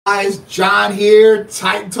Guys, John here.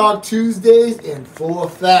 Titan Talk Tuesdays in full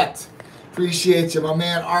effect. Appreciate you. My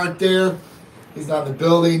man Art there. He's not in the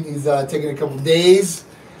building. He's taking a couple days.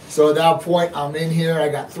 So at that point, I'm in here. I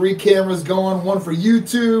got 3 cameras going. One for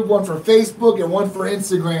YouTube, one for Facebook, and one for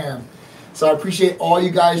Instagram. So I appreciate all you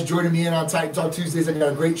guys joining me in on Titan Talk Tuesdays. I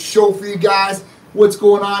got a great show for you guys. What's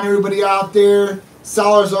going on, everybody out there?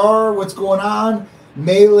 Salazar, what's going on?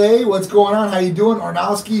 Melee, what's going on? How you doing?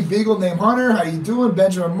 Arnowski, Beagle named Hunter, how you doing?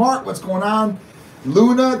 Benjamin Mark, what's going on?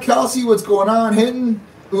 Luna, Kelsey, what's going on? Hinton,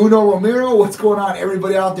 Uno Romero, what's going on?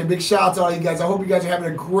 Everybody out there, big shout out to all you guys. I hope you guys are having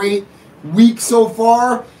a great week so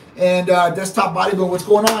far. And Desktop Bodybuilding, what's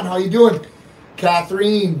going on? How you doing?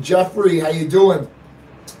 Catherine, Jeffrey, how you doing?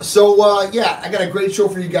 So yeah, I got a great show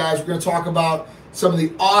for you guys. We're going to talk about some of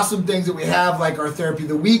the awesome things that we have, like our therapy of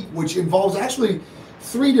the week, which involves actually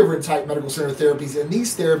 3 different Titan Medical Center therapies, and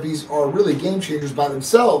these therapies are really game changers by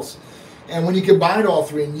themselves. And when you combine all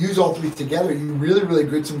 3 and use all 3 together, you really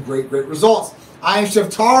get some great results. I am Chef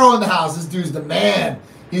Taro in the house. This dude's the man.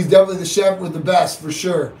 He's definitely the chef with the best for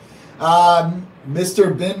sure.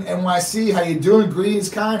 Mr. Ben NYC, how you doing? Greetings,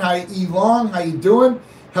 kind. Hi, E Long, how you doing?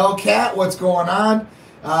 Hellcat, what's going on?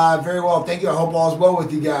 Very well, thank you. I hope all is well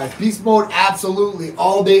with you guys. Beast mode, absolutely,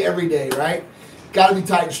 all day, every day, right? Got to be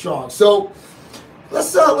tight and strong. So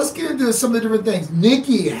let's get into some of the different things.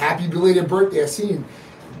 Nikki, happy belated birthday. I seen,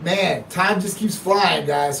 man, time just keeps flying,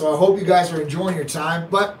 guys. So I hope you guys are enjoying your time.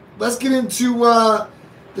 But let's get into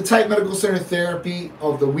the Titan Medical Center therapy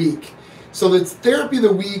of the week. So the therapy of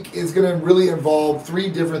the week is going to really involve 3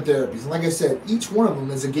 different therapies. And like I said, each one of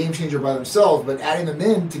them is a game changer by themselves, but adding them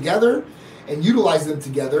in together and utilizing them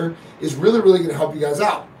together is really going to help you guys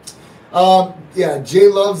out. Yeah, Jay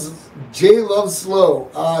loves slow.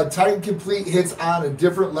 Titan Complete hits on a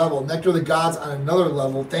different level. Nectar of the Gods on another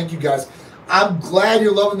level. Thank you guys. I'm glad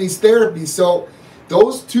you're loving these therapies. So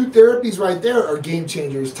those 2 therapies right there are game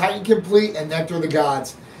changers. Titan Complete and Nectar of the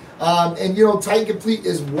Gods. And you know, Titan Complete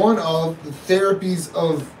is one of the therapies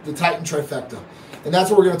of the Titan Trifecta. And that's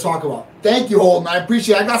what we're going to talk about. Thank you, Holden. I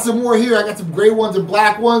appreciate it. I got some more here. I got some gray ones and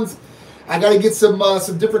black ones. I got to get some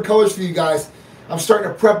different colors for you guys. I'm starting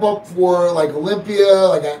to prep up for like Olympia.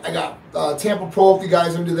 Like I got Tampa Pro, if you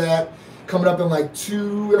guys are into that, coming up in like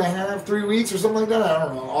 2.5, 3 weeks or something like that. I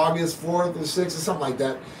don't know, August 4th or 6th or something like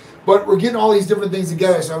that. But we're getting all these different things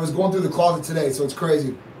together. So I was going through the closet today, so it's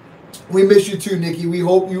crazy. We miss you too, Nikki. We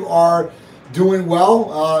hope you are doing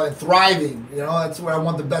well and thriving. You know, that's what I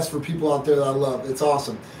want the best for people out there that I love. It's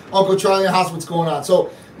awesome. Uncle Charlie in the house, what's going on?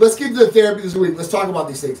 So let's get to the therapy this week. Let's talk about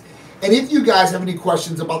these things. And if you guys have any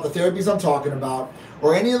questions about the therapies I'm talking about,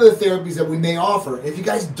 or any of the therapies that we may offer, if you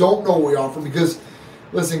guys don't know what we offer, because,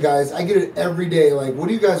 listen, guys, I get it every day. Like, what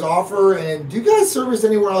do you guys offer? And do you guys service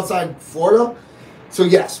anywhere outside Florida? So,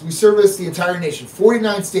 yes, we service the entire nation,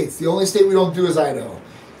 49 states. The only state we don't do is Idaho.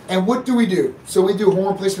 And what do we do? So we do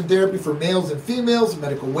hormone replacement therapy for males and females,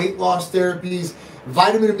 medical weight loss therapies,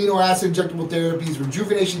 vitamin amino acid injectable therapies,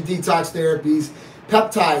 rejuvenation detox therapies,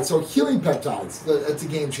 peptides, so healing peptides. That's a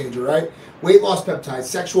game changer, right? Weight loss peptides,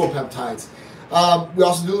 sexual peptides. We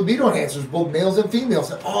also do libido enhancers, both males and females,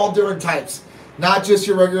 and all different types. Not just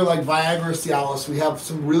your regular like Viagra or Cialis. We have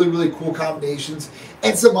some really cool combinations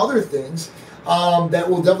and some other things that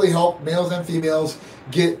will definitely help males and females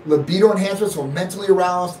get libido enhancements, so mentally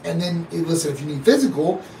aroused. And then, listen, if you need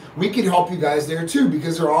physical, we can help you guys there too,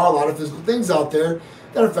 because there are a lot of physical things out there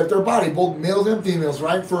that affect our body, both males and females,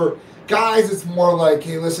 right? For guys, it's more like,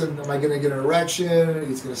 hey, listen, am I going to get an erection?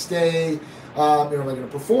 It's going to stay. Am I going to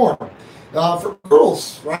perform? For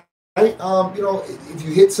girls, right? You know, if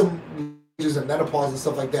you hit some stages of menopause and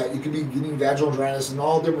stuff like that, you could be getting vaginal dryness and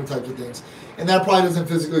all different types of things. And that probably doesn't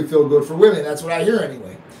physically feel good for women. That's what I hear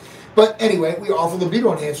anyway. But anyway, we offer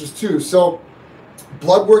libido enhancers too. So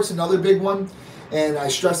blood work's another big one. And I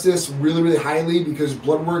stress this really highly because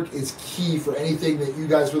blood work is key for anything that you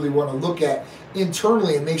guys really want to look at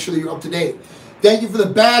internally and make sure that you're up to date. Thank you for the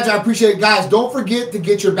badge. I appreciate it. Guys, don't forget to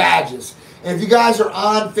get your badges. And if you guys are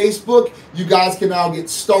on Facebook, you guys can now get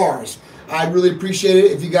stars. I really appreciate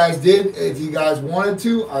it if you guys did, if you guys wanted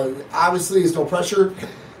to. Obviously, it's no pressure.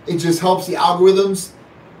 It just helps the algorithms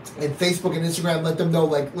and Facebook and Instagram let them know,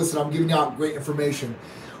 like, listen, I'm giving out great information.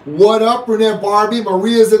 What up, Brunette Barbie?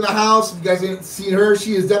 Maria's in the house. If you guys haven't seen her,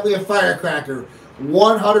 she is definitely a firecracker.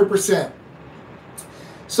 100%.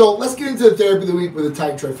 So let's get into the therapy of the week with the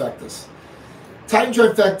Titan Trifectas. Titan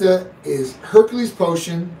Trifecta is Hercules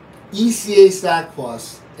Potion, ECA Stack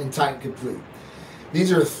Plus, and Titan Complete.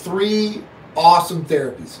 These are 3 awesome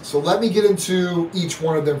therapies. So let me get into each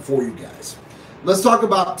one of them for you guys. Let's talk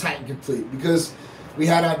about Titan Complete, because we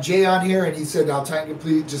had Jay on here and he said now Titan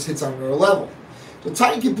Complete just hits on another level. So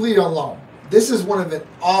Titan Complete alone. This is one of the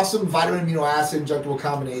awesome vitamin amino acid injectable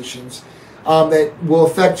combinations that will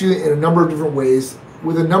affect you in a number of different ways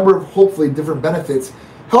with a number of hopefully different benefits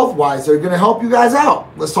health-wise that are going to help you guys out.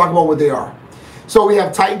 Let's talk about what they are. So we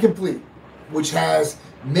have Titan Complete, which has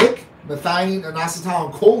MIC, methionine, inositol,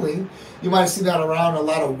 and choline. You might have seen that around a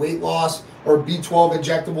lot of weight loss or B12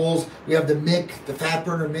 injectables. We have the MIC, the fat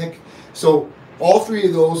burner MIC. So all three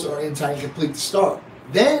of those are in Titan Complete to start.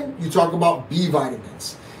 Then you talk about B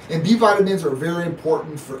vitamins. And B vitamins are very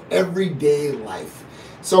important for everyday life.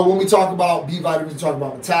 So when we talk about B vitamins, we talk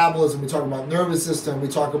about metabolism, we talk about nervous system, we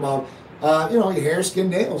talk about your hair, skin,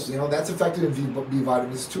 nails. That's affected in B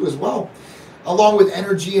vitamins too as well, along with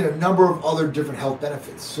energy and a number of other different health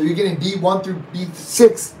benefits. So you're getting B1 through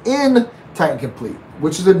B6 in Titan Complete,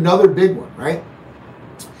 which is another big one, right?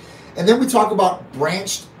 And then we talk about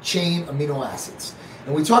branched chain amino acids.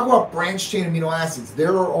 And we talk about branched chain amino acids.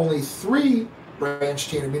 There are only 3 branched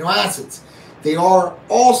chain amino acids. They are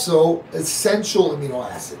also essential amino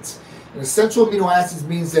acids. And essential amino acids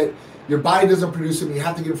means that your body doesn't produce them. You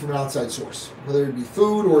have to get them from an outside source, whether it be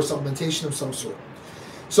food or supplementation of some sort.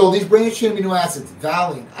 So these branched chain amino acids,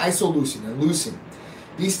 valine, isoleucine, and leucine,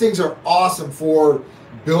 these things are awesome for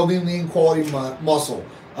building lean quality muscle,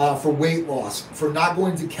 for weight loss, for not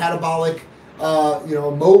going to catabolic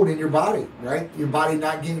mode in your body, right? Your body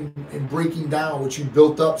not getting and breaking down what you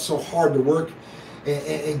built up so hard to work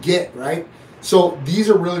and get, right? So these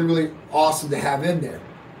are really, really awesome to have in there.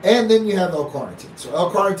 And then you have L-carnitine. So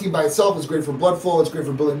L-carnitine by itself is great for blood flow, it's great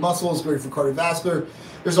for building muscle, it's great for cardiovascular.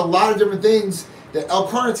 There's a lot of different things that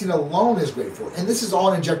L-carnitine alone is great for. And this is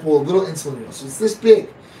all an injectable, little insulin needle. So it's this big.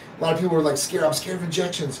 A lot of people are like scared, I'm scared of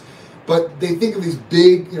injections. But they think of these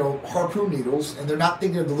big, harpoon needles, and they're not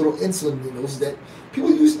thinking of the little insulin needles that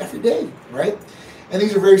people use every day, right? And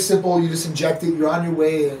these are very simple. You just inject it, you're on your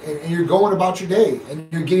way, and you're going about your day, and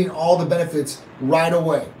you're getting all the benefits right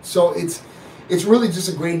away. So it's really just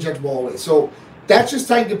a great injectable all the way. So that's just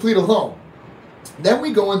Titan Complete alone. Then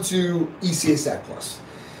we go into ECA Stack Plus.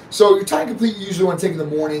 So your Titan Complete you usually want to take in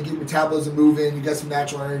the morning, get your metabolism moving, you got some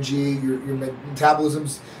natural energy, your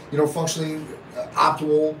metabolism's functioning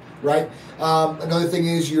optimal, right? Another thing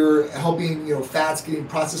is you're helping fats getting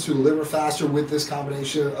processed through the liver faster with this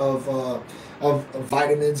combination of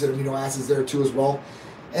vitamins and amino acids there too as well.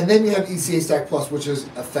 And then you have ECA Stack Plus, which is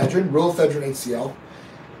ephedrine, real ephedrine HCl,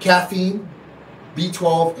 caffeine,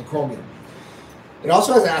 B12, and chromium. It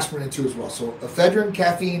also has aspirin in it too as well. So ephedrine,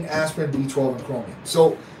 caffeine, aspirin, B12, and chromium.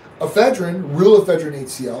 So ephedrine, real ephedrine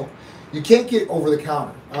HCl, you can't get over the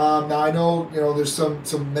counter. Now I know there's some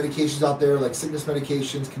medications out there like sickness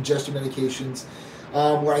medications, congestion medications,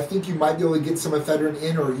 where I think you might be able to get some ephedrine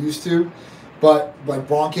in or used to, but like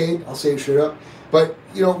Broncaid, I'll say it straight up. But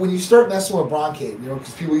when you start messing with Broncaid,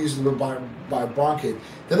 because people usually buy Broncaid,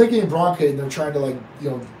 then they're getting Broncaid and they're trying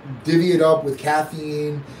to divvy it up with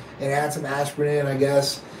caffeine and add some aspirin in, I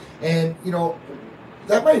guess, and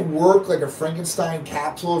that might work like a Frankenstein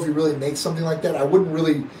capsule if you really make something like that. I wouldn't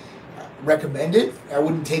really recommend it. I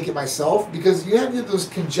wouldn't take it myself because you have those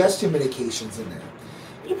congestion medications in there.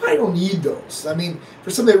 You probably don't need those. I mean,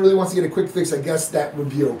 for somebody that really wants to get a quick fix, I guess that would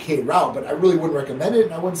be an okay route, but I really wouldn't recommend it,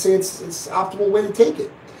 and I wouldn't say it's optimal way to take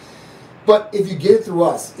it. But if you get it through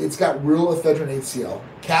us, it's got real ephedrine HCl,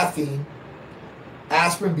 caffeine,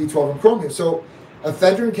 aspirin, B12, and chromium. So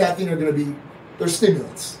ephedrine and caffeine are going to be, they're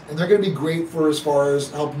stimulants, and they're going to be great for as far as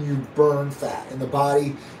helping you burn fat in the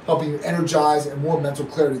body, helping you energize, and more mental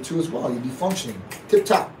clarity too as well. You'll be functioning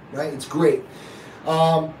tip-top, right? It's great.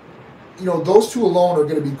 Those two alone are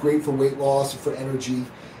going to be great for weight loss, for energy.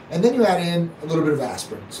 And then you add in a little bit of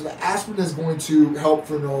aspirin. So the aspirin is going to help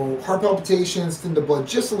for heart palpitations, thin the blood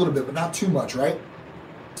just a little bit, but not too much, right?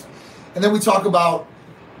 And then we talk about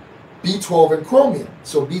B12 and chromium.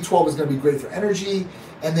 So B12 is going to be great for energy,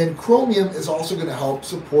 and then chromium is also going to help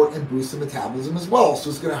support and boost the metabolism as well. So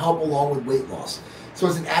it's going to help along with weight loss. So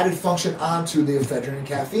it's an added function onto the ephedrine and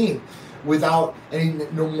caffeine without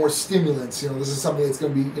no more stimulants. This is something that's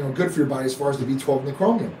going to be good for your body as far as the B12 and the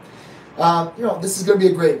chromium. This is going to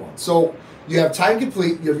be a great one. So you have Titan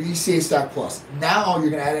Complete, you have ECA Stack Plus. Now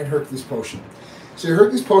you're going to add in Hercules Potion. So your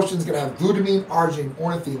Hercules Potion is going to have glutamine, arginine,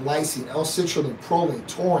 ornithine, lysine, L-citrulline, proline,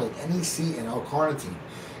 taurine, NEC, and L-carnitine.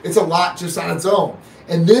 It's a lot just on its own.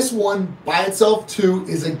 And this one by itself too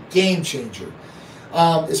is a game changer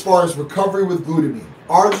as far as recovery with glutamine.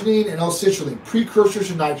 Arginine and L-citrulline, precursors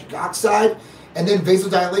to nitric oxide, and then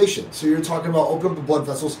vasodilation. So you're talking about opening up the blood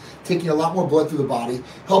vessels, taking a lot more blood through the body,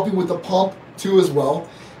 helping with the pump too as well.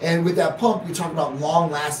 And with that pump, you're talking about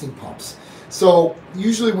long-lasting pumps. So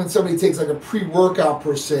usually when somebody takes like a pre-workout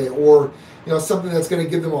per se, or something that's going to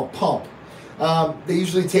give them a pump, They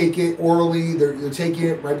usually take it orally. They're taking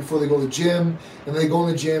it right before they go to the gym, and they go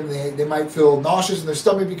in the gym. And they might feel nauseous in their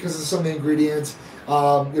stomach because of some of the ingredients,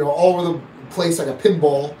 all over the place like a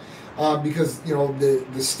pinball, because the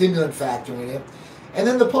stimulant factor in it. And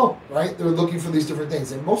then the pump, right? They're looking for these different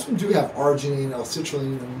things, and most of them do have arginine,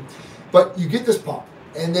 L-citrulline, but you get this pump.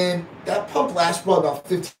 And then that pump lasts probably about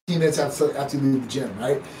 15 minutes after you leave the gym,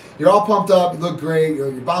 right? You're all pumped up, you look great,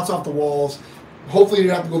 you bounce off the walls. Hopefully you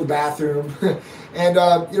don't have to go to the bathroom. And,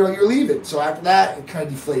 you're leaving. So after that, it kind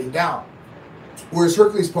of deflating down. Whereas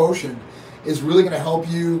Hercules Potion is really going to help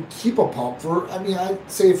you keep a pump for, I'd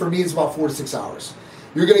say for me it's about 4 to 6 hours.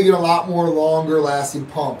 You're going to get a lot more longer lasting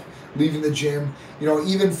pump leaving the gym.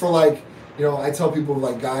 Even for I tell people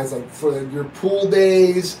guys, for your pool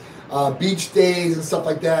days, beach days and stuff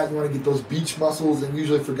like that, you want to get those beach muscles, and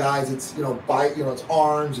usually for guys it's it's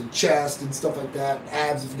arms and chest and stuff like that, and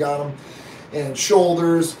abs if you got them, and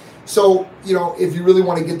shoulders. So if you really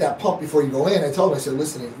want to get that pump before you go in, I tell them, I said,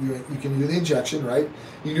 listen, you can do the injection, right?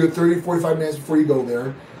 You can do it 30 to 45 minutes before you go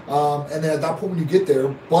there, and then at that point when you get there,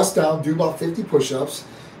 bust down, do about 50 push-ups,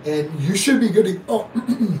 and you should be good to go.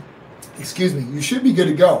 Excuse me, you should be good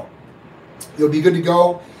to go. You'll be good to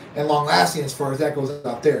go and long-lasting as far as that goes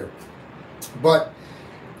out there. But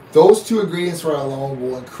those two ingredients right alone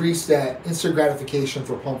will increase that instant gratification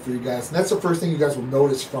for pump for you guys. And that's the first thing you guys will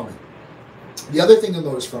notice from it. The other thing you'll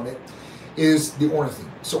notice from it is the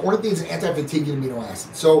ornithine. So ornithine is an anti-fatiguing amino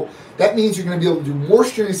acid. So that means you're going to be able to do more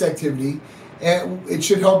strenuous activity, and it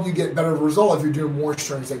should help you get better result if you're doing more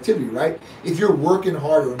strenuous activity, right? If you're working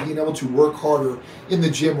harder and being able to work harder in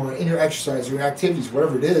the gym or in your exercise or your activities,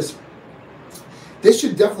 whatever it is, this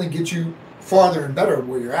should definitely get you farther and better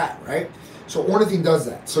where you're at, right? So ornithine does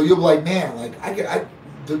that. So you'll be like, man,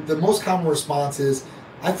 the most common response is,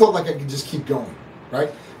 I felt like I could just keep going,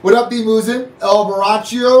 right? What up, B. Musin? El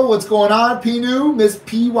Baraccio, what's going on? Pinu, Miss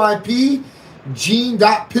PYP,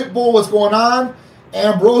 Gene.Pitbull, what's going on?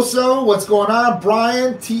 Ambroso, what's going on?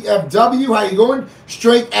 Brian, TFW, how you going?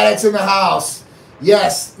 Straight addicts in the house.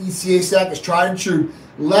 Yes, ECA Stack is tried and true.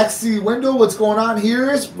 Lexi Wendell, what's going on?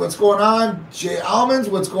 Here's what's going on. Jay Almonds,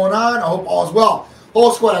 what's going on? I hope all is well.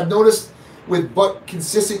 Whole squad, I've noticed with but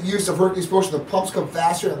consistent use of Hercules Potion, the pumps come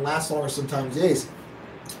faster and last longer sometimes days.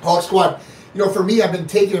 Hawk Squad, for me, I've been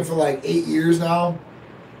taking it for 8 years now,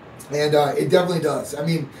 and it definitely does.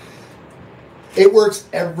 It works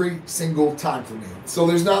every single time for me. So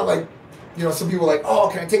there's not some people are like, oh,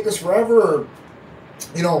 can I take this forever? Or,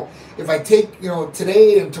 if I take,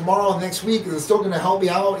 today and tomorrow and next week, is it still going to help me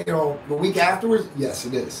out, the week afterwards? Yes,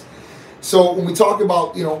 it is. So when we talk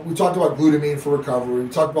about, we talked about glutamine for recovery, we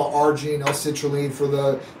talked about arginine, L-citrulline for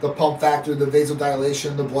the pump factor, the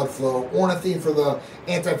vasodilation, the blood flow, ornithine for the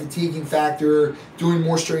anti-fatiguing factor, doing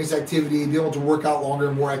more strenuous activity, being able to work out longer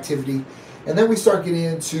and more activity. And then we start getting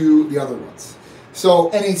into the other ones. So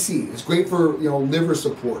NAC is great for, liver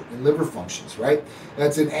support and liver functions, right?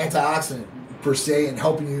 That's an antioxidant per se and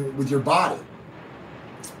helping you with your body.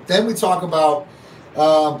 Then we talk about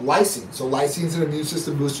lysine. So lysine is an immune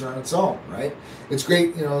system booster on its own, right? It's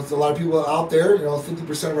great. It's a lot of people out there,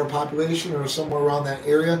 50% of our population or somewhere around that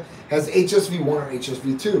area has HSV1 or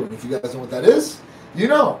HSV2. And if you guys know what that is,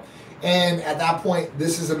 And at that point,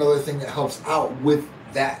 this is another thing that helps out with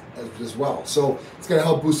that as well. So it's going to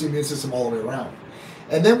help boost the immune system all the way around.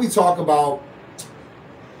 And then we talk about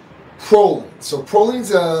proline. So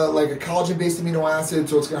proline's like a collagen-based amino acid,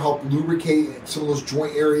 so it's going to help lubricate some of those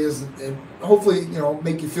joint areas and hopefully,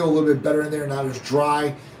 make you feel a little bit better in there, not as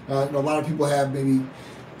dry. A lot of people have maybe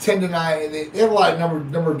tendonitis. They have a lot of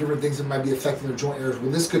number of different things that might be affecting their joint areas.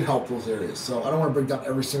 Well, this could help those areas. So I don't want to break down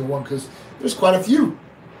every single one because there's quite a few.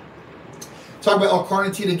 Talk about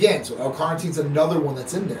L-carnitine again. So L-carnitine is another one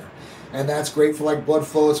that's in there. And that's great for like blood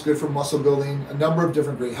flow. It's good for muscle building. A number of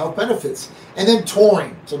different great health benefits. And then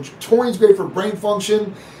taurine. So taurine's great for brain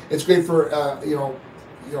function. It's great for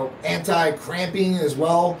anti-cramping as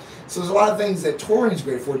well. So there's a lot of things that taurine's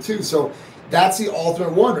great for too. So that's the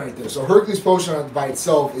ultimate one right there. So Hercules Potion by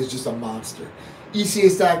itself is just a monster. ECA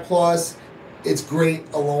Stack Plus, it's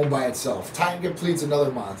great alone by itself. Titan Complete's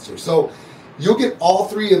another monster. So you'll get all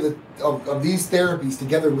three of these therapies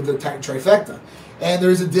together with the Titan Trifecta. And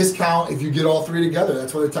there's a discount if you get all three together.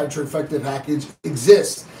 That's why the Titan Trifecta package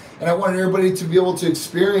exists. And I wanted everybody to be able to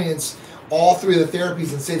experience all three of the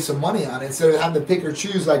therapies and save some money on it instead of having to pick or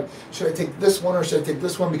choose, like, should I take this one or should I take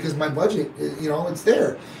this one because my budget, it's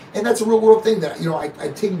there. And that's a real world thing that, I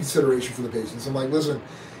take in consideration for the patients. I'm like, listen,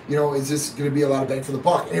 is this going to be a lot of bang for the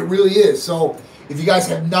buck? And it really is. So if you guys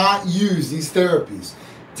have not used these therapies,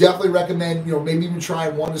 Definitely recommend, maybe even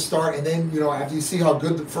trying one to start, and then, after you see how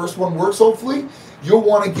good the first one works, hopefully, you'll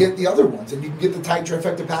want to get the other ones, and you can get the tight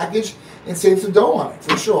trifecta package and save some dough on it,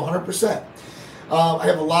 for sure, 100%. I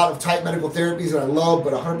have a lot of tight medical therapies that I love,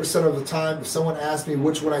 but 100% of the time, if someone asks me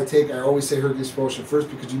which one I take, I always say Hercules Potion first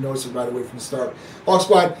because you notice it right away from the start. Hawk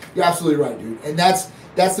Squad, you're absolutely right, dude. And that's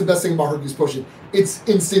the best thing about Hercules Potion. It's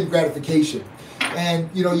instant gratification. And,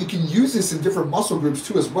 you can use this in different muscle groups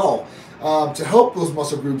too as well. To help those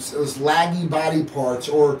muscle groups, those lagging body parts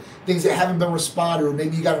or things that haven't been responded, or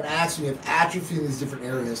maybe you got an accident, you have atrophy in these different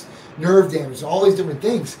areas, nerve damage, all these different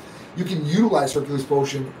things. You can utilize Hercules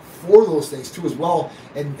Potion for those things too as well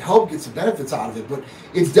and help get some benefits out of it. But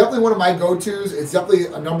it's definitely one of my go-tos. It's definitely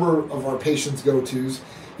a number of our patients' go-tos.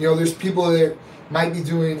 There's people that might be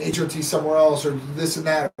doing HRT somewhere else or this and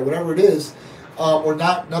that or whatever it is, or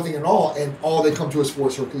nothing at all, and all they come to us for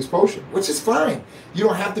is Hercules Potion, which is fine. You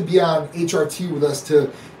don't have to be on HRT with us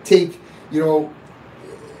to take, you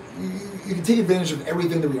can take advantage of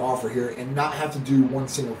everything that we offer here and not have to do one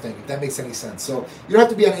single thing, if that makes any sense. So you don't have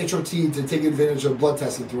to be on HRT to take advantage of blood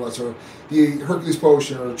testing through us or the Hercules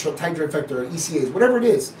Potion or tight trifecta or ECAs, whatever it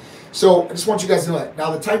is. So I just want you guys to know that.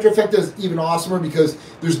 Now the tight trifecta is even awesomer because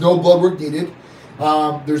there's no blood work needed.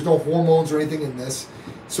 There's no hormones or anything in this.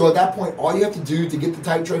 So at that point, all you have to do to get the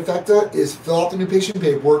tight trifecta is fill out the new patient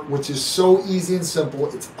paperwork, which is so easy and simple.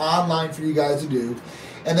 It's online for you guys to do.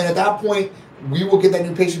 And then at that point, we will get that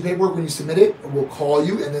new patient paperwork when you submit it, and we'll call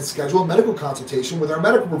you and then schedule a medical consultation with our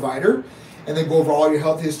medical provider and then go over all your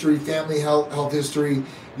health history, family health history,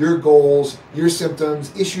 your goals, your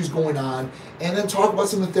symptoms, issues going on, and then talk about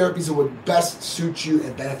some of the therapies that would best suit you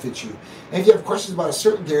and benefit you. And if you have questions about a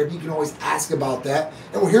certain therapy, you can always ask about that,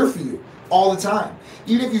 and we're here for you all the time.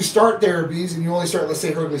 Even if you start therapies and you only start, let's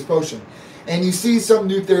say, Hercules Potion, and you see some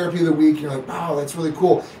new therapy of the week, and you're like, wow, that's really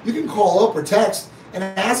cool. You can call up or text and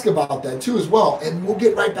ask about that too as well, and we'll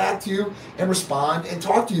get right back to you and respond and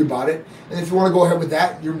talk to you about it. And if you want to go ahead with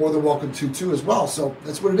that, you're more than welcome to too as well. So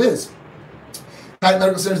that's what it is. Titan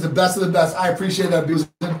Medical Center is the best of the best. I appreciate that, Beasley.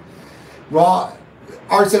 Raw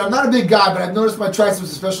Art said, I'm not a big guy, but I've noticed my triceps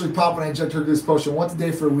especially pop when I inject Hercules Potion once a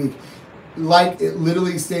day for a week. Like it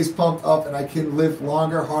literally stays pumped up and I can lift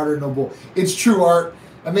longer, harder, no bull. It's true, Art.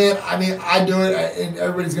 I mean, I do it, and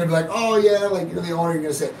everybody's gonna be like, oh yeah, like you're the owner, you're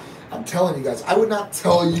gonna say, I'm telling you guys, I would not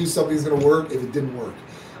tell you something's going to work if it didn't work.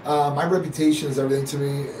 My reputation is everything to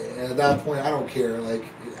me. And at that point, I don't care. Like,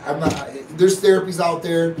 I'm not. There's therapies out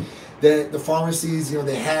there that the pharmacies,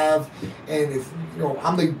 they have, and if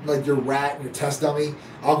I'm like your rat and your test dummy,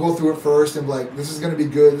 I'll go through it first and be like, this is going to be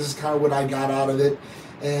good. This is kind of what I got out of it.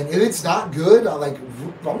 And if it's not good, I'm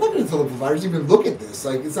not going to tell the providers even look at this.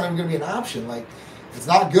 Like, it's not even going to be an option. Like, if it's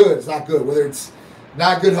not good, it's not good. Whether it's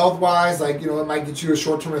not good health-wise, like, it might get you a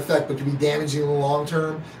short-term effect, but could be damaging in the long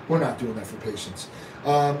term. We're not doing that for patients.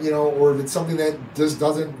 Or if it's something that just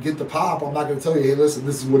doesn't get the pop, I'm not going to tell you, hey, listen,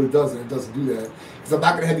 this is what it does, and it doesn't do that. Because I'm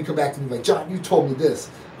not going to have you come back to me like, John, you told me this.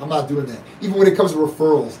 I'm not doing that. Even when it comes to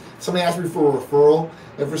referrals. Somebody asks me for a referral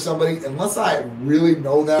for somebody, unless I really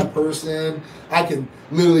know that person, I can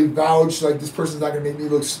literally vouch, like, this person's not going to make me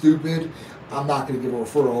look stupid. I'm not going to give a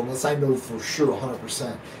referral unless I know for sure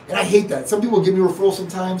 100%. And I hate that. Some people give me referrals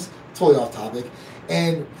sometimes, totally off topic.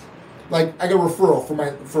 And like I got a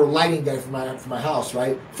referral for a lighting guy for my house,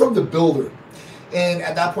 right? From the builder. And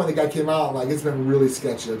at that point the guy came out like, it's been really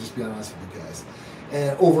sketchy, I'll just be honest with you guys.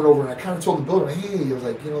 And over, and I kind of told the builder, hey, I was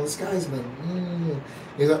like, this guy's been,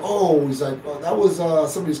 He's like, well, that was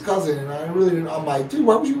somebody's cousin, and I really didn't. I'm like, dude,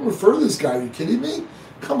 why would you refer to this guy? Are you kidding me?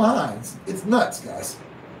 Come on, it's nuts, guys.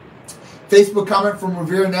 Facebook comment from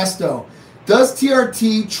Rivera Nesto. Does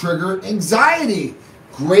TRT trigger anxiety?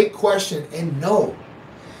 Great question, and no.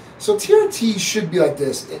 So TRT should be like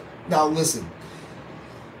this. Now listen,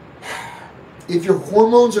 if your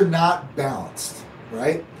hormones are not balanced,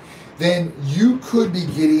 right, then you could be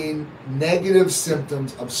getting negative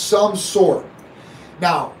symptoms of some sort.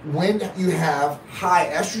 Now, when you have high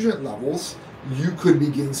estrogen levels, you could be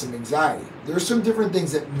getting some anxiety. There are some different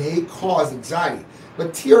things that may cause anxiety.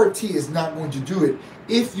 But TRT is not going to do it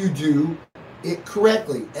if you do it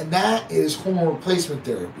correctly, and that is hormone replacement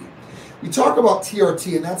therapy. We talk about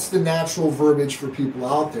TRT, and that's the natural verbiage for people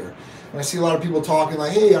out there. And I see a lot of people talking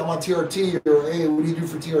like, hey, I'm on TRT, or hey, what do you do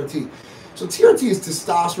for TRT? So TRT is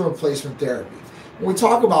testosterone replacement therapy. When we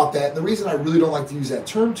talk about that, the reason I really don't like to use that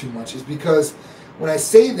term too much is because when I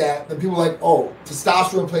say that, then people are like, oh,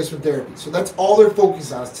 testosterone replacement therapy. So that's all they're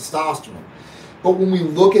focused on is testosterone. But when we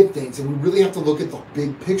look at things, and we really have to look at the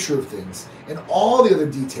big picture of things and all the other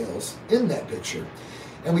details in that picture,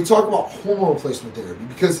 and we talk about hormone replacement therapy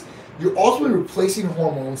because you're ultimately replacing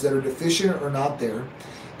hormones that are deficient or not there,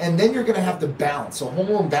 And then you're going to have to balance. So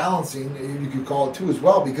hormone balancing, you could call it too as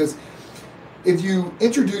well, because if you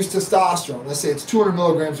introduce testosterone, let's say it's 200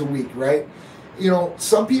 milligrams a week, right?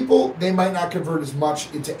 Some people, they might not convert as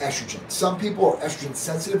much into estrogen. Some people are estrogen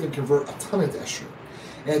sensitive and convert a ton into estrogen.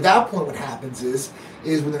 And at that point, what happens is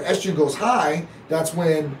when their estrogen goes high, that's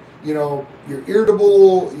when, you're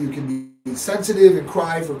irritable, you can be sensitive and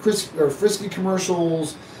cry for frisky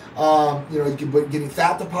commercials, you can be getting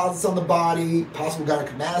fat deposits on the body, possible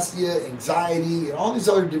gynecomastia, anxiety, and all these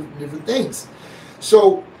other different things.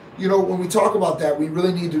 So, when we talk about that, we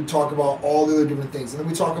really need to talk about all the other different things. And then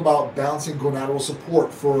we talk about balancing gonadal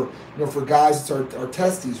support for guys, it's our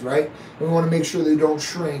testes, right? And we want to make sure they don't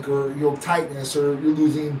shrink or tightness or you're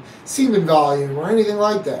losing semen volume or anything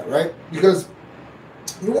like that, right? Because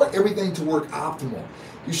you want everything to work optimal.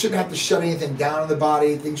 You shouldn't have to shut anything down in the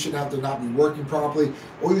body. Things shouldn't have to not be working properly,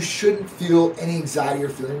 or you shouldn't feel any anxiety or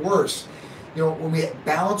feeling worse. When we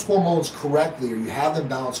balance hormones correctly, or you have them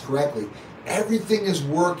balanced correctly, everything is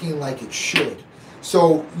working like it should.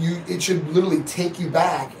 So it should literally take you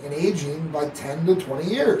back in aging by 10 to 20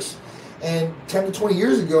 years. And 10 to 20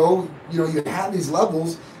 years ago, you had these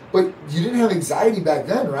levels, but you didn't have anxiety back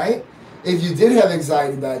then, right? If you did have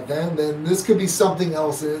anxiety back then this could be something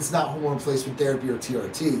else, and it's not hormone replacement therapy or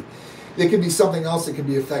TRT. It could be something else that could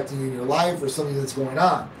be affecting you in your life or something that's going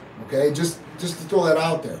on. Okay, just to throw that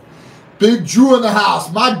out there. Big Drew in the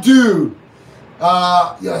house, my dude.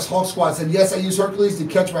 Yes, Hulk Squad said, yes, I use Hercules to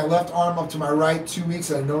catch my left arm up to my right 2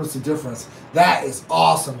 weeks, and I noticed a difference. That is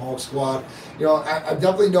awesome, Hulk Squad. I've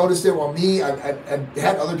definitely noticed it. Well, me, I've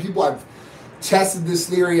had other people, I've tested this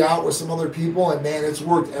theory out with some other people, and man, it's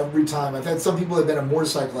worked every time. I've had some people that have been in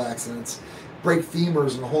motorcycle accidents, break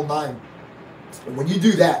femurs and the whole nine. And when you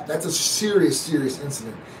do that, that's a serious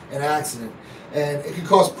incident, an accident, and it can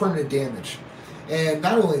cause permanent damage. And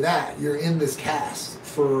not only that, you're in this cast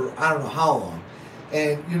for I don't know how long,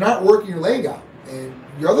 and you're not working your leg out, and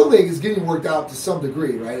your other leg is getting worked out to some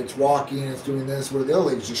degree, right? It's walking, it's doing this, where the other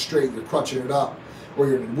leg is just straight, you're crutching it up, or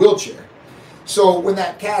you're in a wheelchair. So when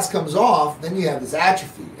that cast comes off, then you have this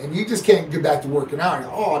atrophy, and you just can't get back to working out.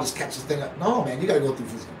 I'll just catch this thing up. No, man, you got to go through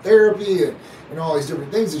physical therapy and all these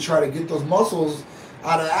different things to try to get those muscles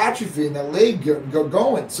out of atrophy and that leg go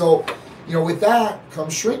going. So, with that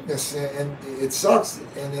comes shrinkness, and it sucks.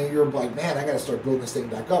 And then you're like, man, I got to start building this thing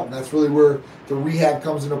back up. And that's really where the rehab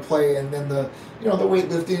comes into play, and then the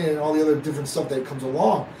weightlifting and all the other different stuff that comes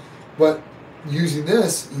along. But using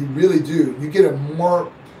this, you really do. You get a more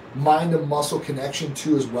mind and muscle connection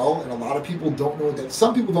too as well, and a lot of people don't know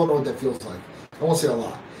some people don't know what that feels like. I won't say a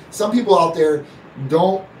lot. Some people out there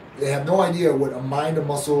they have no idea what a mind and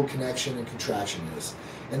muscle connection and contraction is.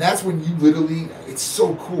 And that's when you literally, it's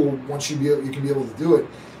so cool once you can be able to do it.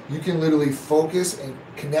 You can literally focus and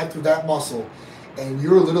connect with that muscle, and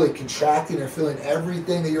you're literally contracting and feeling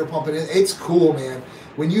everything that you're pumping in. It's cool, man.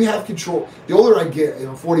 When you have control, the older I get,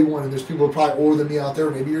 I'm 41, and there's people who are probably older than me out there,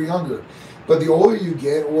 maybe you're younger. But the older you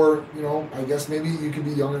get, or, I guess maybe you can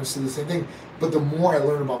be younger and say the same thing, but the more I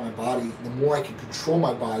learn about my body, the more I can control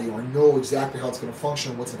my body, or know exactly how it's going to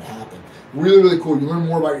function and what's going to happen. Really, really cool. You learn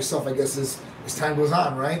more about yourself, I guess, as time goes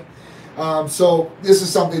on, right? So this is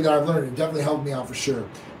something that I've learned. It definitely helped me out for sure.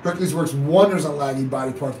 Hercules works wonders on laggy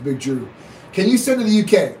body parts, Big Drew. Can you send to the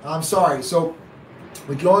UK? I'm sorry. So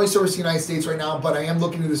we can only service the United States right now, but I am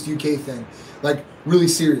looking at this UK thing, like really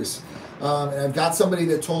serious. And I've got somebody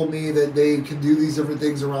that told me that they can do these different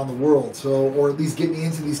things around the world, or at least get me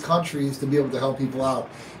into these countries to be able to help people out.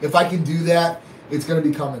 If I can do that, it's going to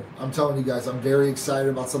be coming. I'm telling you guys, I'm very excited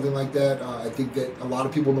about something like that. I think that a lot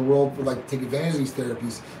of people in the world would like to take advantage of these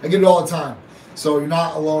therapies. I get it all the time. So you're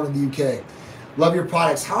not alone in the UK. Love your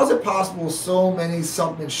products. How is it possible so many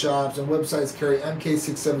supplement shops and websites carry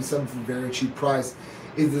MK677 for a very cheap price?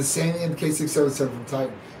 Is it the same MK677 from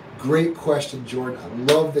Titan? Great question, Jordan.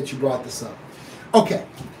 I love that you brought this up. Okay,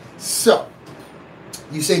 so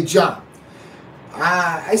you say, John,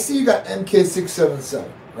 I see you got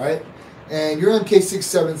MK677, right? And your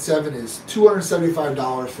MK677 is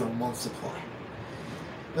 $275 for a month's supply.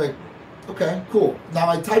 Like, okay, cool. Now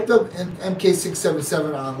I typed up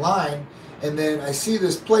MK677 online, and then I see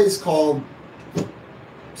this place called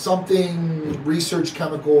something research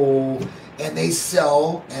chemical, and they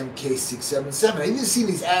sell MK677. I even seen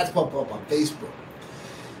these ads pop up on Facebook.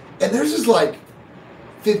 And there's just like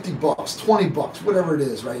 $50, $20, whatever it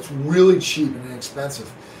is, right? It's really cheap and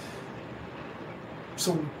inexpensive.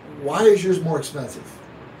 So why is yours more expensive?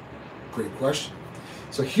 Great question.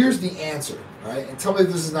 So here's the answer, right? And tell me if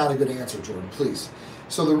this is not a good answer, Jordan, please.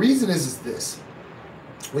 So the reason is this.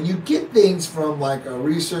 When you get things from like a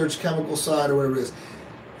research chemical side or whatever it is,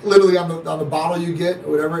 literally on the bottle you get,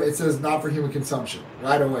 or whatever, it says not for human consumption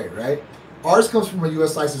right away, right? Ours comes from a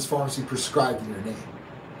U.S. licensed pharmacy prescribed in your name.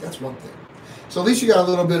 That's one thing. So at least you got a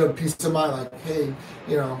little bit of peace of mind, like, hey,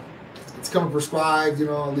 it's coming prescribed,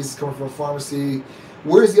 at least it's coming from a pharmacy.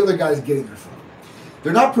 Where's the other guys getting it from?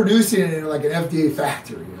 They're not producing it in like an FDA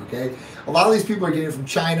factory, okay? A lot of these people are getting it from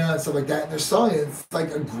China and stuff like that, and they're selling it. It's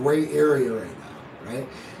like a gray area right now, right?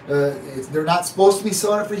 They're not supposed to be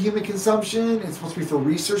selling it for human consumption. It's supposed to be for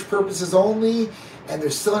research purposes only, and they're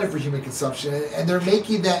selling it for human consumption, and they're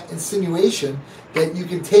making that insinuation that you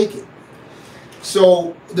can take it.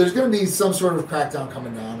 So there's going to be some sort of crackdown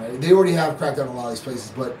coming down. They already have crackdown in a lot of these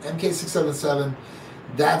places, but MK677,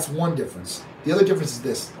 that's one difference. The other difference is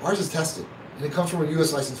this. Ours is tested, and it comes from a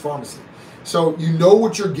U.S. licensed pharmacy. So you know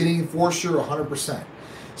what you're getting for sure 100%.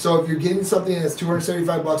 So if you're getting something that's $275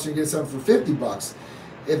 and you're getting something for $50,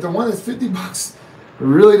 if the one that's $50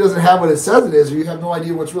 really doesn't have what it says it is, or you have no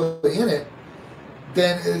idea what's really in it,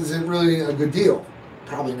 then is it really a good deal?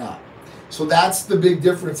 Probably not. So that's the big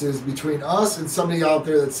differences between us and somebody out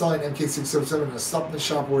there that's selling MK677 in a supplement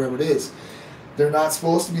shop or whatever it is. They're not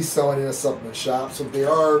supposed to be selling in a supplement shop, so if they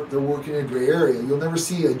are, they're working in a gray area. You'll never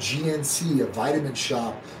see a GNC, a vitamin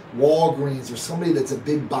shop, Walgreens, or somebody that's a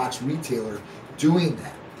big box retailer doing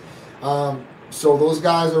that. So those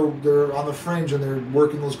guys they're on the fringe and they're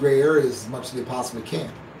working those gray areas as much as they possibly can.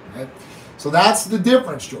 Right? So that's the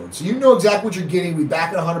difference, Jordan. So you know exactly what you're getting. We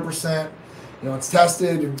back it 100%. It's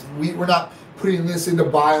tested, and we're not putting this into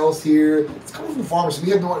vials here. It's coming from the pharmacy.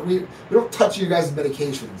 We don't touch you guys'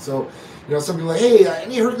 medication. So, some people are like, hey, I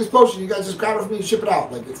need Hercules potion. You guys just grab it from me and ship it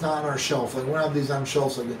out. Like, it's not on our shelf. Like, we don't have these on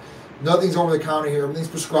shelves. Like, nothing's over the counter here. Everything's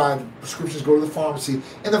prescribed. Prescriptions go to the pharmacy,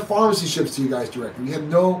 and the pharmacy ships to you guys directly. We have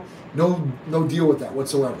no deal with that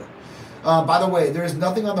whatsoever. By the way, there is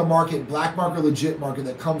nothing on the market, black market, legit market,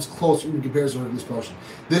 that comes close in comparison to Hercules potion.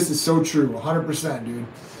 This is so true, 100%, dude.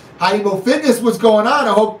 Heidi Fitness, what's going on?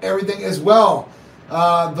 I hope everything is well.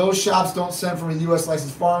 Those shops don't send from a U.S.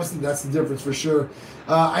 licensed pharmacy. That's the difference for sure.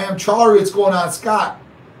 I am Charlie. What's going on, Scott?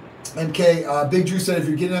 MK, Big Drew said if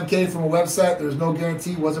you're getting MK from a website, there's no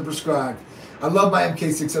guarantee, wasn't prescribed. I love my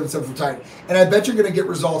MK677 from Titan. And I bet you're going to get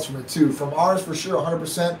results from it too. From ours, for sure,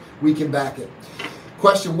 100%, we can back it.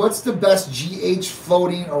 Question, what's the best GH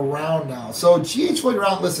floating around now? So GH floating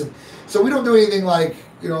around, listen, so we don't do anything like,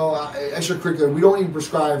 extracurricular. We don't even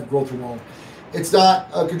prescribe growth hormone. It's not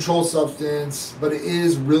a controlled substance, but it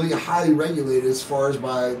is really highly regulated as far as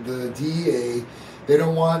by the DEA. They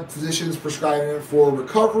don't want physicians prescribing it for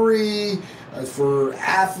recovery, for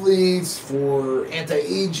athletes, for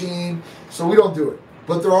anti-aging. So we don't do it.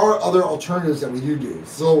 But there are other alternatives that we do.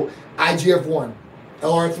 So IGF-1,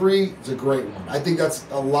 LR3 is a great one. I think that's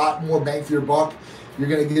a lot more bang for your buck. You're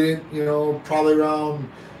going to get it, probably around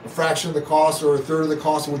a fraction of the cost or a third of the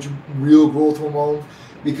cost of what your real growth hormone.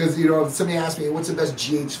 Because, if somebody asks me, what's the best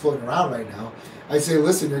GH floating around right now? I say,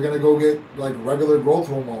 listen, you're going to go get like regular growth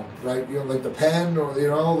hormone, right? Like the pen or,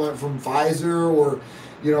 like from Pfizer or,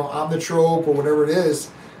 Omnitrope or whatever it is.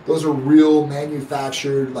 Those are real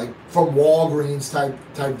manufactured, like from Walgreens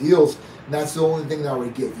type deals. And that's the only thing that I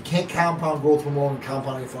would get. You can't compound growth hormone and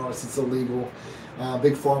compounding pharmacy. It's illegal.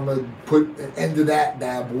 Big Pharma put an end to that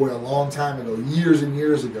bad boy a long time ago, years and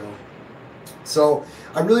years ago. So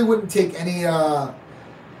I really wouldn't take any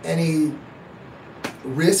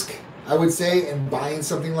risk, I would say, in buying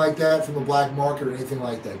something like that from the black market or anything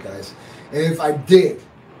like that, guys. And if I did,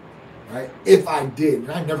 right? If I did,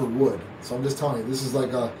 and I never would. So I'm just telling you, this is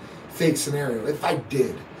like a fake scenario. If I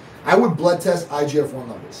did, I would blood test IGF-1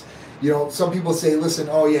 levels. Some people say, listen,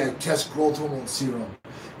 oh yeah, test growth hormone serum.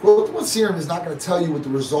 Growth hormone serum is not going to tell you what the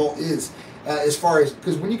result is as far as,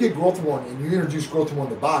 because when you get growth hormone and you introduce growth hormone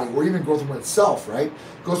in the body, or even growth hormone itself, right,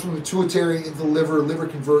 it goes from the pituitary into the liver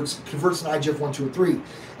converts in IGF-1, 2, and 3.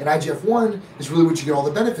 And IGF-1 is really what you get all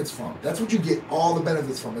the benefits from. That's what you get all the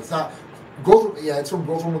benefits from. It's not growth, it's from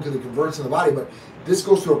growth hormone because it converts in the body, but this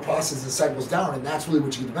goes through a process and cycles down, and that's really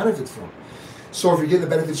what you get the benefits from. So if you're getting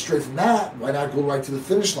the benefits straight from that, why not go right to the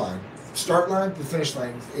finish line? Start line to the finish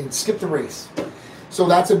line and skip the race. So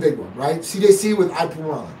that's a big one, right? CJC with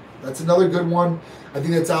Ipamorelin. That's another good one. I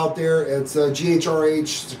think that's out there. It's GHRH.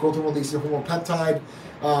 It's a growth hormone releasing hormone peptide.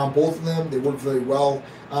 Both of them, they work very well.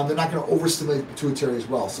 They're not going to overstimulate the pituitary as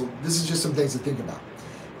well. So this is just some things to think about.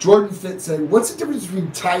 Jordan Fit said, what's the difference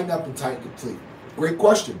between Tighten Up and Tighten Complete? Great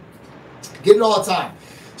question. Get it all the time.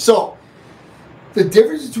 So the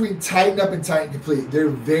difference between Tighten Up and Tighten Complete, they're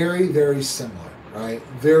very, very similar, right?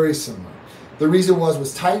 Very similar. The reason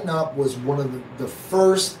was Tighten Up was one of the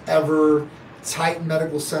first ever Titan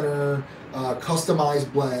Medical Center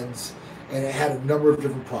customized blends, and it had a number of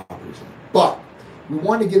different properties in it. But we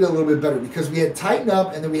wanted to get it a little bit better because we had Tighten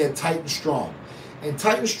Up and then we had Tighten Strong. And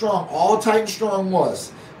Tighten Strong, all Tighten Strong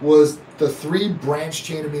was the 3 branched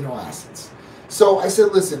chain amino acids. So I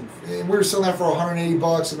said, listen, and we were selling that for $180 and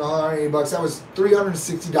 $180. That was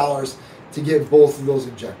 $360 to get both of those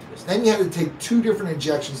injectables. Then you had to take 2 different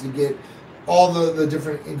injections to get all the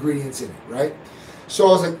different ingredients in it, right? So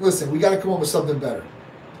I was like, listen, we got to come up with something better.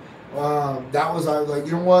 I was like,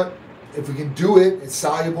 you know what? If we can do it, it's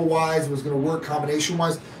soluble-wise, it was going to work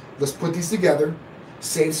combination-wise, let's put these together,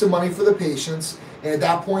 save some money for the patients, and at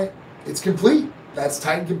that point, it's complete. That's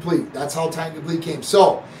Tighten Complete. That's how Tighten Complete came.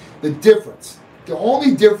 So the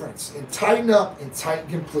only difference in Tighten Up and Tighten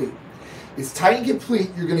Complete is Tighten Complete,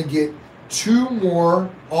 you're going to get 2 more,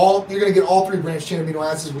 you're going to get all 3 branched chain amino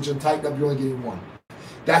acids, which in Tighten Up, you're only getting 1.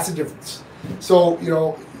 That's the difference. So,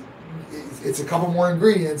 it's a couple more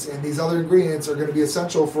ingredients, and these other ingredients are going to be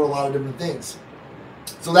essential for a lot of different things.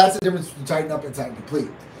 So that's the difference between Tighten Up and Tighten Complete.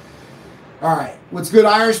 All right. What's good,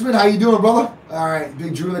 Irishman? How you doing, brother? All right.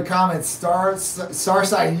 Big Drew in the comments. Star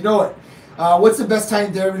side, you know it. What's the best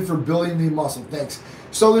tightening therapy for building lean muscle? Thanks.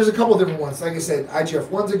 So there's a couple different ones. Like I said,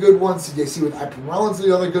 IGF-1's a good one. CJC with ipamorellin's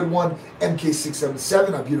the other good one.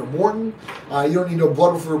 MK677, ibutamoren. You don't need no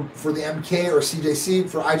blood work for the MK or CJC.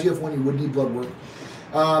 For IGF-1, you would need blood work.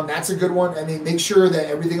 That's a good one. I mean, make sure that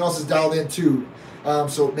everything else is dialed in too.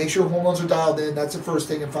 So make sure hormones are dialed in. That's the first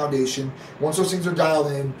thing and foundation. Once those things are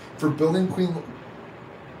dialed in, for building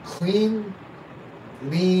clean,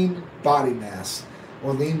 lean body mass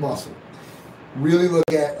or lean muscle, really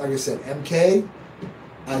look at, like I said, MK,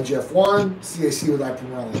 IGF-1, CAC with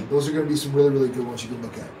ipamorelin. Those are going to be some really, really good ones you can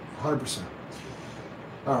look at. 100%.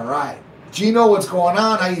 All right. Gino, what's going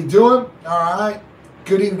on? How you doing? All right.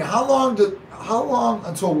 Good evening. How long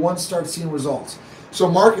until one starts seeing results? So,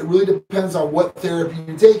 Mark, it really depends on what therapy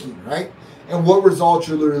you're taking, right? And what results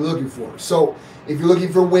you're literally looking for. So, if you're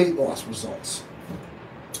looking for weight loss results,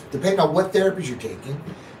 depending on what therapies you're taking,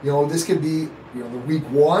 this could be, the week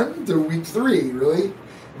 1 to week 3, really.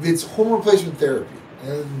 If it's hormone replacement therapy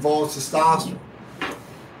and it involves testosterone,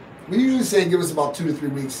 we usually say give us about 2 to 3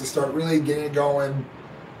 weeks to start really getting it going.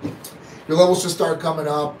 Your levels should start coming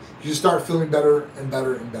up. You should start feeling better and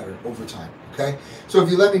better and better over time, okay? So if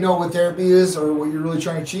you let me know what therapy is or what you're really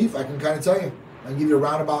trying to achieve, I can kind of tell you. I can give you a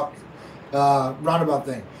roundabout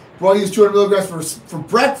thing. Bro, I use 200 milligrams for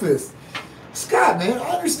breakfast. Scott, man,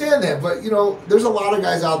 I understand that. But, there's a lot of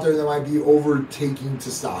guys out there that might be overtaking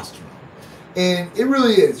testosterone. And it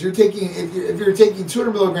really is. You're taking, if you're taking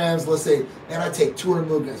 200 milligrams, let's say, and I take 200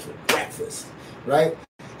 milligrams for breakfast, right?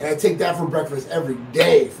 And I take that for breakfast every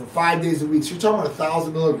day for 5 days a week. So you're talking about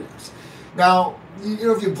 1,000 milligrams. Now,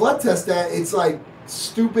 if you blood test that, it's like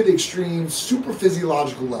stupid, extreme, super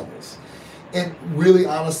physiological levels. And really,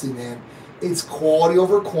 honestly, man, it's quality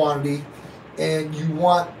over quantity. And you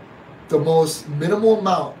want the most minimal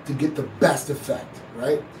amount to get the best effect,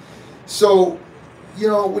 right? So,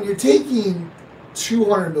 when you're taking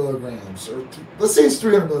 200 milligrams, or let's say it's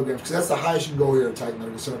 300 milligrams, because that's the highest you can go here at Titan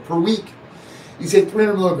Medical Center per week. You take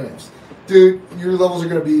 300 milligrams, dude, your levels are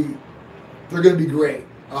going to be great,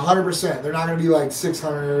 100%. They're not going to be like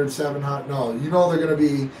 600, 700. No, they're going to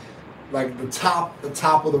be like the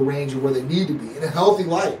top of the range of where they need to be in a healthy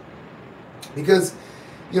light, because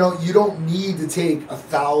you don't need to take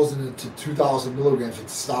 1,000 to 2,000 milligrams of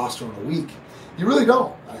testosterone a week. You really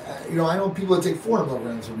don't. I know people that take 400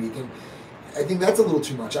 milligrams a week, and I think that's a little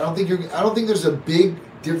too much. I don't think there's a big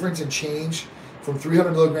difference in change from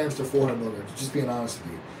 300 milligrams to 400 milligrams. Just being honest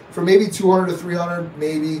with you, from maybe 200 to 300,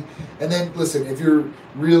 maybe. And then listen, if you're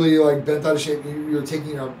really like bent out of shape, you're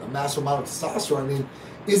taking a massive amount of testosterone. I mean,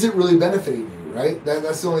 is it really benefiting you? Right?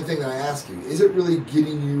 That's the only thing that I ask you. Is it really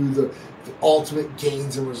getting you the ultimate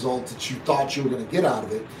gains and results that you thought you were going to get out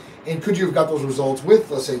of it? And could you have got those results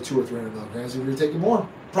with, let's say, 200 or 300 milligrams if you're taking more?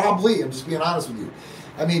 Probably. I'm just being honest with you.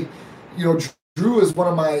 I mean, Drew is one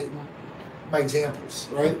of my examples,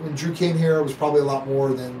 right? When Drew came here, it was probably a lot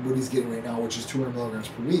more than what he's getting right now, which is 200 milligrams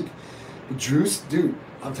per week. But Drew's, dude,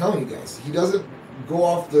 I'm telling you guys, he doesn't go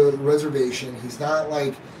off the reservation. He's not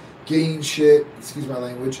like getting shit, excuse my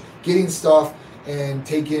language, getting stuff and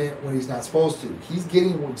taking it when he's not supposed to. He's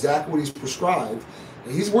getting exactly what he's prescribed.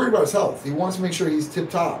 And he's worried about his health. He wants to make sure he's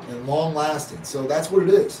tip-top and long-lasting. So that's what it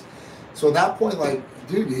is. So at that point, like,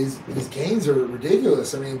 dude, his gains are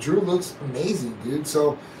ridiculous. I mean, Drew looks amazing, dude.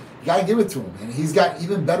 So you got to give it to him. And he's got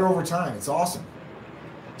even better over time. It's awesome.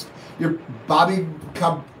 Your Bobby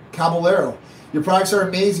Caballero. Your products are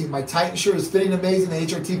amazing. My Titan shirt is fitting amazing. The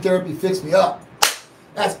HRT therapy fixed me up.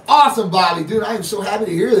 That's awesome, Bobby. Dude, I am so happy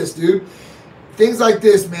to hear this, dude. Things like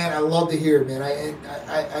this, man, I love to hear, man.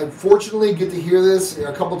 I fortunately get to hear this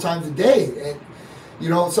a couple times a day. And, you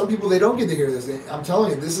know, some people, they don't get to hear this. I'm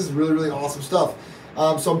telling you, this is really, really awesome stuff.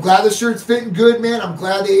 So I'm glad the shirt's fitting good, man. I'm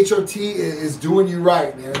glad the HRT is doing you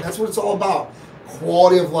right, man. And that's what it's all about.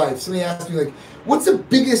 Quality of life. Somebody asked me, like, what's the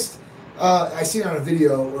biggest, I seen on a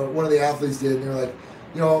video, one of the athletes did, and they're like,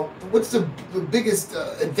 you know, what's the biggest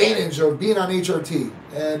advantage of being on HRT?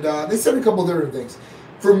 And they said a couple different things.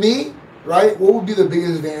 For me, right, what would be the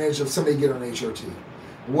biggest advantage of somebody getting on HRT?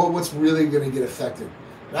 What's really going to get affected?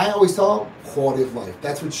 And I always tell them, quality of life.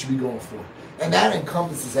 That's what you should be going for. And that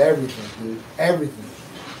encompasses everything, dude. Everything.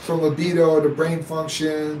 From libido to brain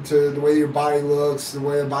function to the way your body looks, the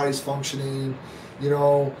way the body's functioning, you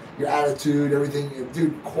know, your attitude, everything.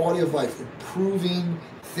 Dude, quality of life. Improving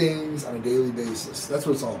things on a daily basis. That's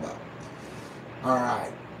what it's all about. All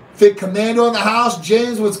right. Fit Commando in the house.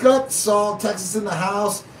 James, what's good? Salt, Texas in the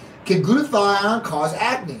house. Can glutathione cause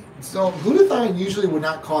acne? So glutathione usually would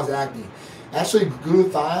not cause acne. Actually,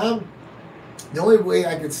 glutathione, the only way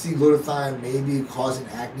I could see glutathione maybe causing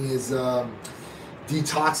acne is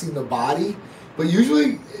detoxing the body. But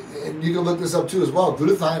usually, and you can look this up too as well,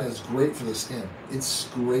 glutathione is great for the skin. It's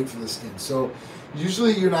great for the skin. So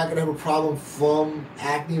usually you're not going to have a problem from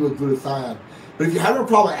acne with glutathione. But if you're having a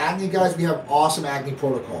problem with acne, guys, we have awesome acne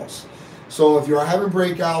protocols. So if you're having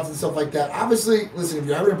breakouts and stuff like that, obviously, listen, if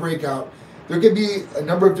you're having a breakout, there could be a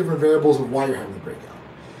number of different variables of why you're having a breakout.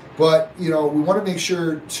 But, you know, we want to make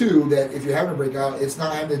sure, too, that if you're having a breakout, it's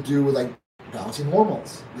not having to do with, like, balancing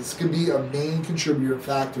hormones. This could be a main contributor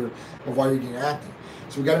factor of why you're getting acne.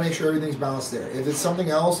 So we got to make sure everything's balanced there. If it's something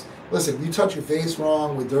else, listen, you touch your face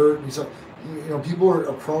wrong with dirt, you know, people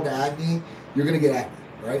are prone to acne, you're going to get acne,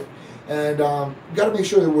 right? And we got to make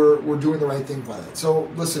sure that we're doing the right thing by that. So,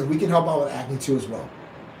 listen, we can help out with acne, too, as well.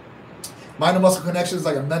 Mind and muscle connection is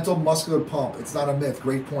like a mental muscular pump. It's not a myth.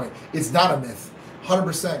 Great point. It's not a myth.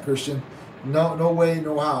 100%, Christian. No way,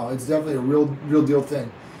 no how. It's definitely a real deal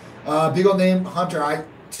thing. Big old name, Hunter. I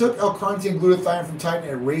took L-carnitine and glutathione from Titan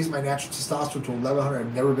and it raised my natural testosterone to 1100.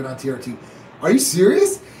 I've never been on TRT. Are you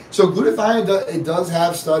serious? So glutathione, it does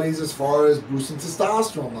have studies as far as boosting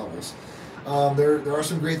testosterone levels. There are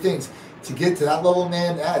some great things. To get to that level,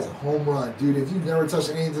 man, that is a home run. Dude, if you've never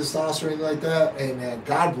touched any testosterone or anything like that, hey, man,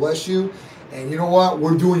 God bless you. And you know what?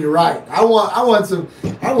 We're doing you right. I want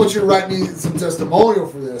you to write me some testimonial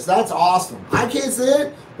for this. That's awesome. I can't say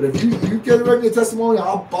it, but if you can write me a testimonial,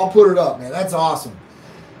 I'll put it up, man. That's awesome.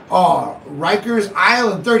 Oh, Rikers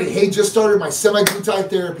Island 30. Hey, just started my semaglutide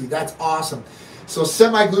therapy. That's awesome. So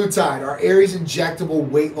semaglutide, our Aries injectable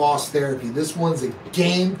weight loss therapy. This one's a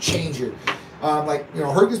game changer. Like, you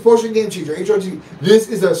know, Hercules Potion game changer, HRT. This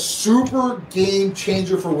is a super game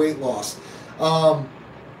changer for weight loss.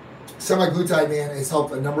 Semaglutide, man, has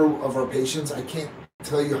helped a number of our patients. I can't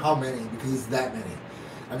tell you how many because it's that many.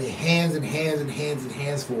 I mean, hands and hands and hands and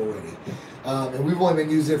hands full already. And we've only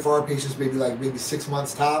been using it for our patients maybe 6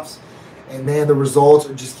 months tops. And man, the results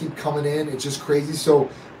just keep coming in. It's just crazy. So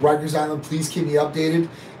Rikers Island, please keep me updated.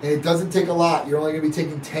 And it doesn't take a lot. You're only going to be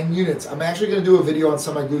taking 10 units. I'm actually going to do a video on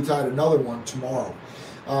semaglutide, another one tomorrow.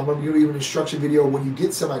 I'm going to give an instruction video when you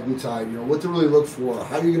get semaglutide, you know, what to really look for,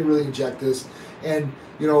 how you're going to really inject this, and,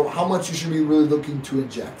 you know, how much you should be really looking to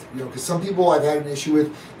inject. You know, because some people I've had an issue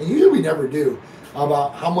with, and usually we never do,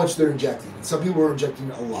 about how much they're injecting. And some people are injecting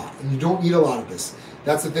a lot, and you don't need a lot of this.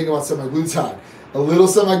 That's the thing about semaglutide. A little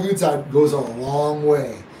semaglutide goes a long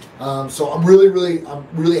way. So I'm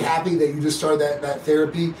really happy that you just started that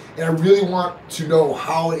therapy, and I really want to know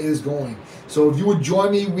how it is going. So if you would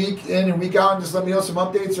join me week in and week out and just let me know some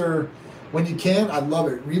updates or when you can, I'd love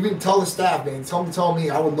it. Even tell the staff, man. Tell me.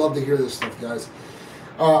 I would love to hear this stuff, guys.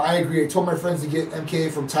 I agree. I told my friends to get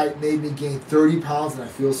MK from Titan, made me gain 30 pounds, and I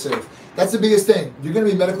feel safe. That's the biggest thing. You're going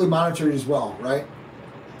to be medically monitored as well, right?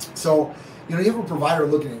 So, you know, you have a provider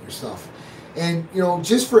looking at your stuff. And, you know,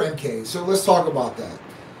 just for MK, so let's talk about that.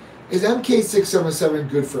 Is MK677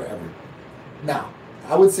 good for everyone? Now,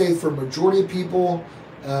 I would say for majority of people,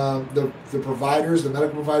 the providers, the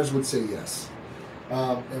medical providers would say yes.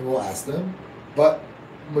 And we'll ask them. But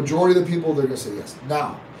majority of the people, they're going to say yes.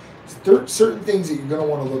 Now, certain things that you're going to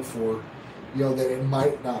want to look for, you know, that it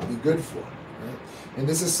might not be good for. Right? And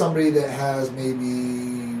this is somebody that has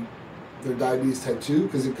maybe their diabetes type 2,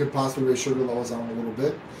 because it could possibly raise sugar levels down a little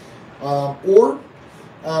bit. Or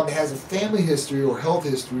has a family history or health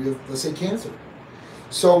history of, let's say, cancer.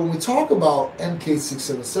 So when we talk about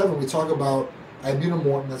MK677, we talk about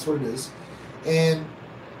ibutamoren, that's what it is. And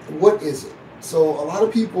what is it? So a lot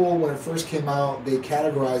of people, when it first came out, they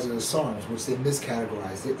categorized it as SARMs, which they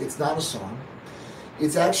miscategorized it. It's not a SARM.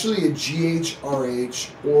 It's actually a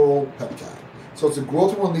GHRH oral peptide. So it's a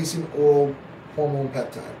growth-releasing oral hormone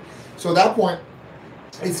peptide. So at that point,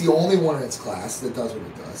 It's the only one in its class that does what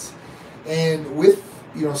it does. And with,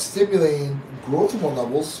 stimulating growth hormone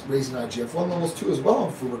levels, raising IGF-1 levels too as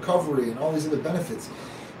well for recovery and all these other benefits.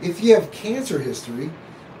 If you have cancer history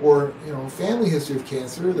or, family history of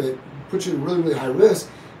cancer that puts you at really, really high risk,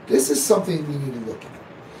 this is something we need to look at.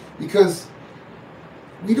 Because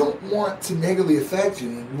we don't want to negatively affect you.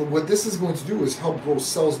 And what this is going to do is help grow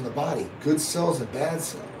cells in the body, good cells and bad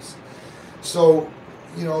cells. So,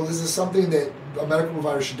 this is something that a medical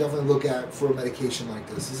provider should definitely look at for a medication like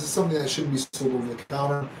this. This is something that shouldn't be sold over the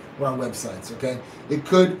counter or on websites, okay? It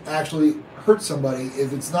could actually hurt somebody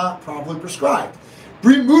if it's not properly prescribed.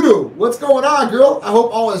 Bree Mudu, what's going on, girl? I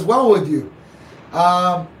hope all is well with you.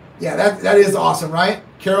 Yeah, that is awesome, right?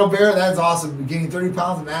 Carol Bear, that's awesome. Gaining 30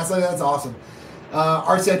 pounds of mass, that's awesome.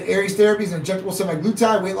 Art said Aries therapy is an injectable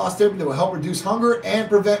semaglutide weight loss therapy that will help reduce hunger and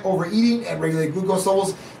prevent overeating and regulate glucose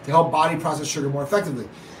levels to help body process sugar more effectively.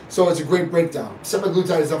 So it's a great breakdown.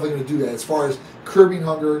 Semaglutide is definitely going to do that as far as curbing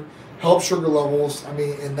hunger, help sugar levels.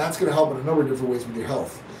 And that's going to help in a number of different ways with your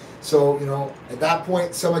health. So, at that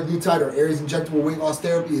point, semaglutide or Aries injectable weight loss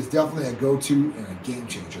therapy is definitely a go-to and a game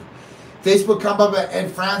changer. Facebook come up at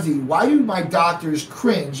Ed Franzi. Why do my doctors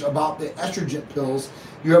cringe about the estrogen pills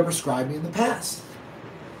you have prescribed me in the past?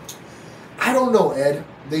 I don't know, Ed.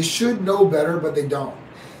 They should know better, but they don't.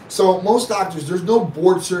 So most doctors, there's no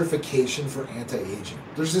board certification for anti-aging.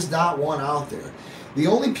 There's just not one out there. The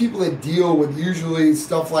only people that deal with usually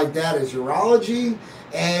stuff like that is urology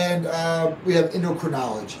and we have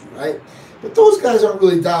endocrinology, right? But those guys aren't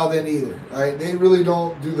really dialed in either, right? They really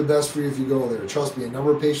don't do the best for you if you go there. Trust me, a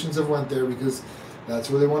number of patients have went there because that's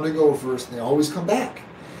where they wanted to go first, and they always come back.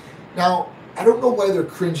 Now, I don't know why they're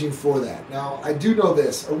cringing for that. Now, I do know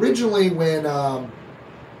this. Originally, when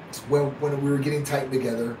we were getting Titan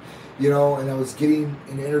together, and I was getting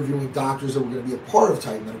and interviewing doctors that were going to be a part of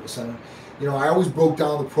Titan Medical Center, I always broke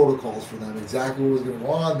down the protocols for them, exactly what was going to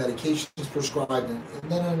go on, medications prescribed,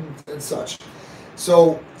 and such.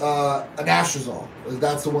 So, anastrozole,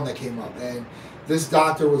 that's the one that came up. And this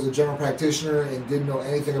doctor was a general practitioner and didn't know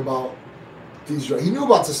anything about these drugs. He knew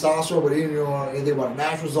about testosterone, but he didn't know anything about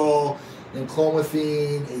anastrozole and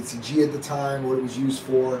clomiphene, HCG at the time, what it was used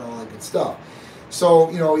for, and all that good stuff. So,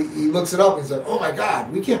 he looks it up and he's like, oh my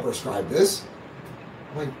God, we can't prescribe this.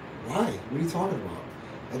 I'm like, why? What are you talking about?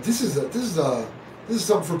 And this is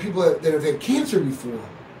something for people that have had cancer before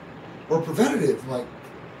or preventative. I'm like,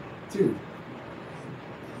 dude,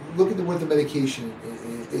 look at what the medication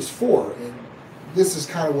is for, and this is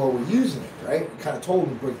kind of why we're using it, right? Kind of told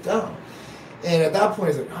him to break down. And at that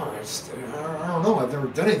point, he's like, I don't know, I've never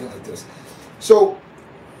done anything like this. So,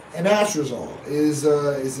 anastrozole is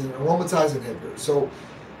an aromatase inhibitor. So,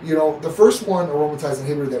 the first one aromatase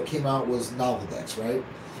inhibitor that came out was Nolvadex, right?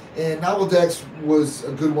 And Nolvadex was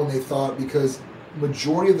a good one, they thought, because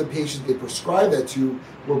majority of the patients they prescribed that to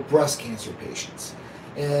were breast cancer patients.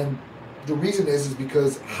 And the reason is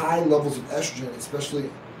because high levels of estrogen, especially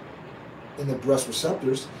in the breast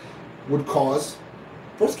receptors, would cause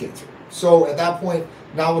breast cancer. So at that point,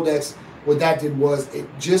 Nolvadex, what that did was it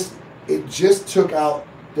just took out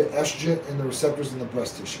the estrogen and the receptors in the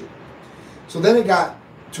breast tissue. So then it got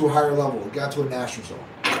to a higher level. It got to anastrozole.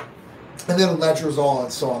 And then letrozole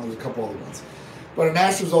and so on. There's a couple other ones. But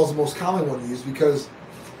anastrozole is the most common one to use because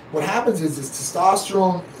what happens is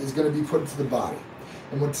testosterone is going to be put into the body.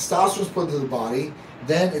 And when testosterone is put into the body,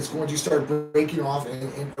 then it's going to start breaking off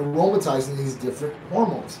and aromatizing these different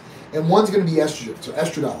hormones. And one's going to be estrogen, so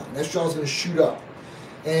estradiol. And estradiol is going to shoot up.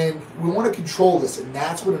 And we want to control this, and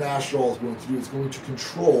that's what anastrozole is going to do. It's going to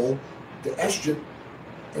control the estrogen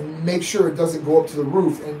and make sure it doesn't go up to the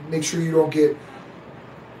roof, and make sure you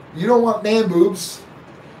don't want man boobs.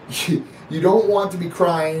 You don't want to be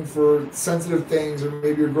crying for sensitive things, or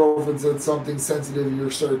maybe your girlfriend said something sensitive and you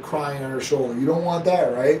started crying on her shoulder. You don't want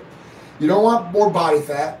that, right? You don't want more body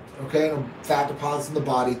fat, okay, and fat deposits in the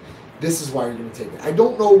body. This is why you're going to take it. I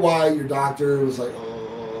don't know why your doctor was like,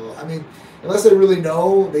 oh, unless they really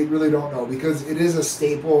know, they really don't know, because it is a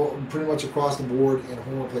staple pretty much across the board in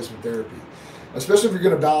hormone replacement therapy, especially if you're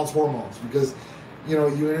going to balance hormones, because you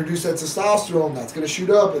introduce that testosterone, that's going to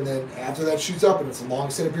shoot up, and then after that shoots up, and it's a long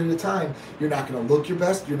extended period of time, you're not going to look your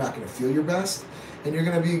best, you're not going to feel your best, and you're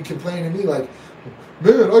going to be complaining to me like,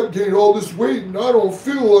 man, I gained all this weight, and I don't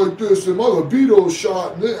feel like this, and my libido's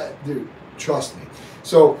shot. Dude, trust me.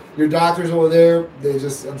 So your doctors over there, they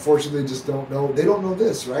just unfortunately just don't know. They don't know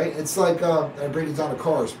this, right? It's like, I break it down to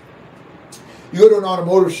cars. You go to an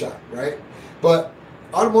automotive shop, right? But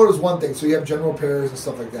automotive is one thing, so you have general repairs and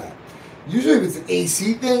stuff like that. Usually if it's an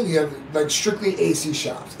AC thing, you have like strictly AC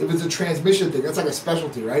shops. If it's a transmission thing, that's like a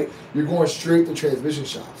specialty, right? You're going straight to transmission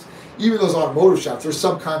shops. even those automotive shops, they're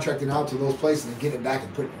subcontracting out to those places and getting it back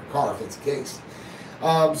and putting it in your car if that's the case.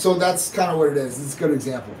 So that's kind of what it is. It's a good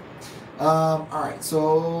example. All right,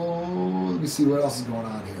 so let me see what else is going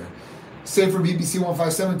on here. Same for BBC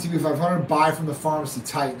 157, TB 500, buy from the pharmacy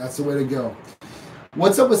Titan. That's the way to go.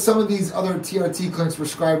 What's up with some of these other TRT clinics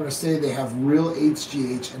prescribing or say they have real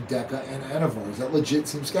HGH and DECA and Anavar? That legit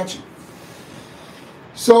seems sketchy.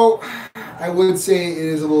 So I would say it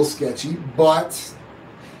is a little sketchy, but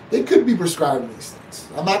they could be prescribing these things.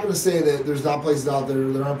 I'm not going to say that there's not places out there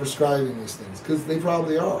that aren't prescribing these things, because they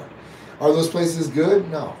probably are. Are those places good?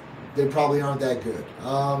 No, they probably aren't that good.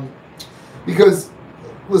 Because,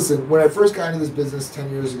 listen, when I first got into this business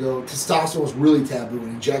 10 years ago, testosterone was really taboo, and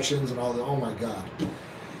injections and all that. Oh my God.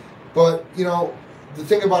 But, you know, the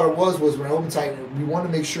thing about it was when I opened Titan, we wanted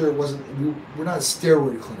to make sure it wasn't, we're not a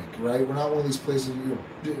steroid clinic, right? We're not one of these places, you know,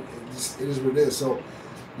 it is what it is. So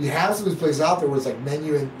you have some of these places out there where it's like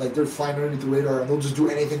menu and like they're flying underneath the radar and they'll just do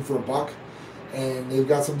anything for $1. And they've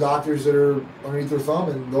got some doctors that are underneath their thumb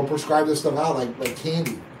and they'll prescribe this stuff out like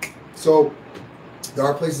candy. So there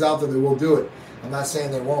are places out there that will do it. I'm not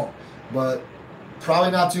saying they won't, but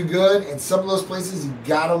probably not too good. And some of those places, you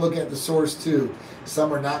got to look at the source too.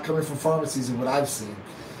 Some are not coming from pharmacies, in what I've seen.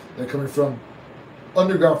 They're coming from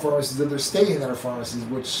underground pharmacies that they're stating that are pharmacies,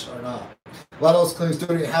 which are not. A lot of those clinics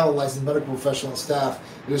don't even have a licensed medical professional staff.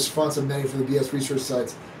 They just front some money for the BS research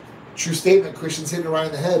sites. True statement. Christian's hitting it right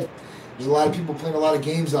in the head. There's a lot of people playing a lot of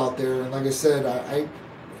games out there, and like I said, I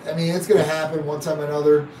mean, it's going to happen one time or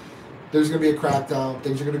another. There's going to be a crackdown.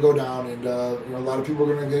 Things are going to go down, and you know, a lot of people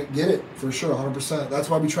are going to get it for sure, 100%. That's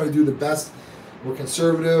why we try to do the best. We're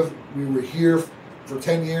conservative. We were here for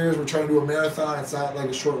 10 years. We're trying to do a marathon. It's not like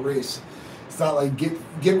a short race. It's not like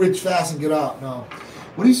get rich fast and get out. No.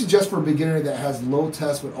 What do you suggest for a beginner that has low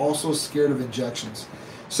test but also scared of injections?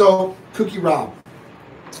 So, Cookie Rob,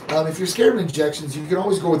 if you're scared of injections, you can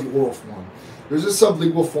always go with the oral form. There's a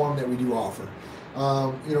sublingual form that we do offer.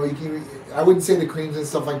 You know, you can. I wouldn't say the creams and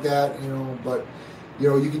stuff like that, you know, but you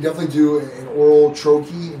know, you can definitely do an oral troche,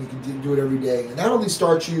 and you can do it every day. And that only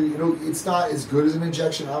starts you. You know, it's not as good as an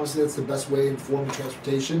injection. Obviously, that's the best way in form of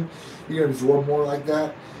transportation. You're gonna absorb more like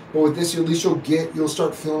that. But with this, at least you'll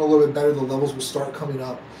start feeling a little bit better. The levels will start coming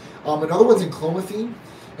up. Another one's enclomiphene.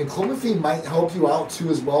 And clomiphene might help you out too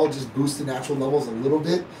as well, just boost the natural levels a little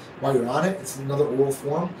bit while you're on it. It's another oral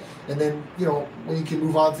form. And then, you know, when you can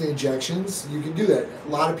move on to the injections, you can do that. A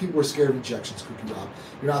lot of people are scared of injections, Cookie Rob.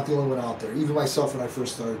 You're not the only one out there. Even myself when I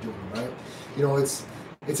first started doing them, right? You know, it's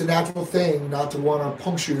a natural thing not to want to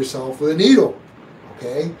puncture yourself with a needle,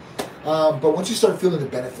 okay? But once you start feeling the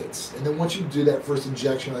benefits, and then once you do that first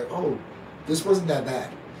injection, you're like, oh, this wasn't that bad.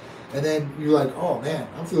 And then you're like, oh man,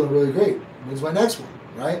 I'm feeling really great. When's my next one?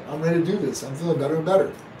 Right? I'm ready to do this. I'm feeling better and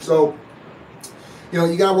better. So, you know,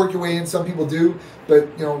 you got to work your way in. Some people do. But,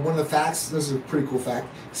 you know, one of the facts, this is a pretty cool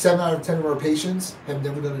fact, 7 out of 10 of our patients have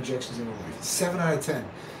never done injections in their life. 7 out of 10.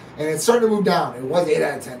 And it's starting to move down. It was 8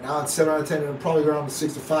 out of 10. Now it's 7 out of 10. And it'll probably go around to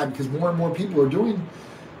 6 to 5 because more and more people are doing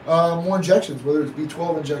more injections, whether it's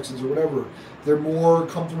B12 injections or whatever. They're more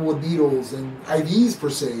comfortable with needles and IVs per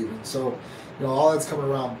se even. So, you know, all that's coming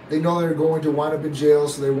around. They know they're going to wind up in jail,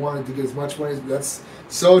 so they wanted to get as much money. That's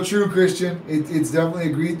so true, Christian. It's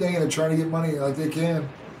definitely a greed thing, and they're trying to get money like they can.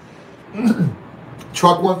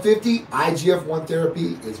 Truck 150, IGF-1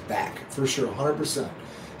 therapy is back for sure, 100%.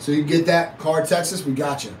 So you can get that. Car Texas, we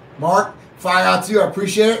got you. Mark, fire out to you. I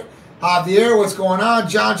appreciate it. Javier, what's going on?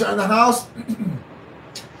 John in the house.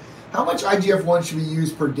 How much IGF-1 should be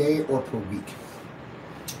used per day or per week?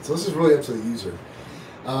 So this is really up to the user.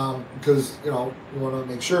 Because, you know, you want to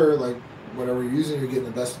make sure, like, whatever you're using, you're getting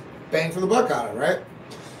the best bang for the buck out of it, right?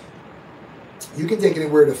 You can take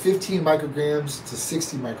anywhere to 15 micrograms to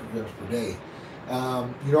 60 micrograms per day.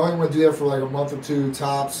 You only want to do that for like a month or two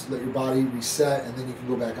tops, let your body reset, and then you can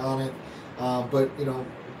go back on it. But, you know,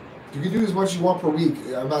 you can do as much as you want per week.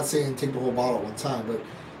 I'm not saying take the whole bottle at one time, but,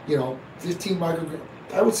 you know, 15 micrograms,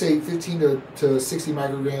 I would say 15 to 60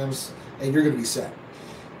 micrograms, and you're going to be set.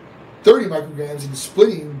 30 micrograms and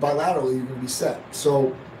splitting bilaterally, you're going to be set.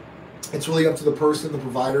 So it's really up to the person, the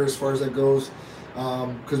provider, as far as that goes,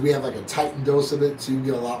 because we have like a Titan dose of it, so you can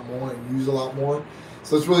get a lot more and use a lot more.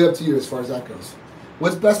 So it's really up to you as far as that goes.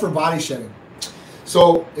 What's best for body shedding?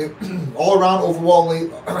 So all around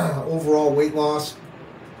overall weight loss,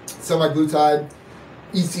 semaglutide,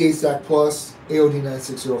 ECA Stack Plus, AOD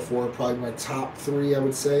 9604, probably my top 3, I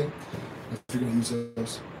would say, if you're going to use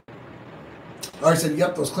those. All right, said,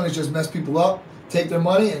 yep, those clinics just mess people up, take their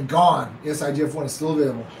money, and gone. Yes, IGF-1 is still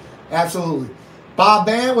available. Absolutely. Bob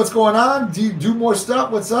Band, what's going on? Do you do more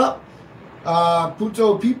stuff? What's up?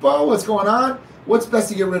 Puto Pipo, what's going on? What's best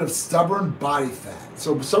to get rid of stubborn body fat?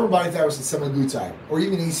 So stubborn body fat was the semaglutide or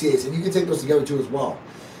even ECAs, and you can take those together too as well.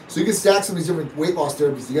 So you can stack some of these different weight loss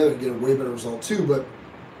therapies together and get a way better result too. But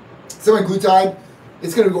semaglutide,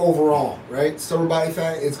 it's going to go overall, right? Stubborn body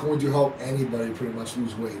fat, it's going to help anybody pretty much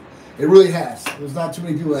lose weight. It really has. There's not too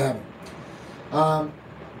many people that haven't.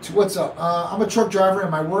 What's up? I'm a truck driver and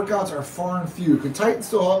my workouts are far and few. Could Titan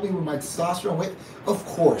still help me with my testosterone weight? Of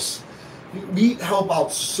course. We help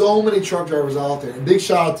out so many truck drivers out there. And big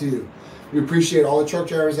shout out to you. We appreciate all the truck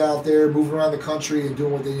drivers out there moving around the country and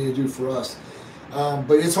doing what they need to do for us.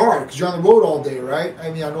 But it's hard because you're on the road all day, right? I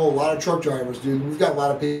mean, I know a lot of truck drivers, dude. We've got a lot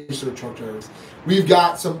of patients that are truck drivers. We've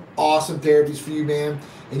got some awesome therapies for you, man.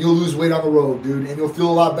 And you'll lose weight on the road, dude. And you'll feel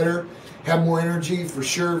a lot better, have more energy for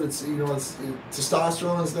sure. It's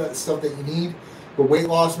testosterone is that stuff that you need. But weight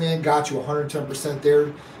loss, man, got you 110%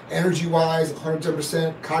 there. Energy-wise,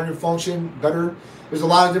 110%. Cognitive function, better. There's a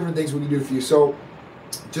lot of different things we can do for you. So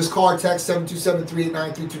just call or text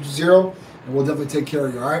 727-389-3220, and we'll definitely take care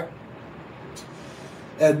of you, all right?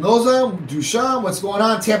 Ed Milza, Duchamp, what's going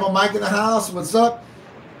on? Tampa Mike in the house, what's up?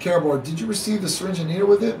 Carol, did you receive the syringe and needle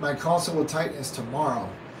with it? My consult with Titan is tomorrow.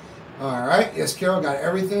 All right. Yes, Carol, got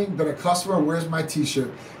everything. Been a customer. Where's my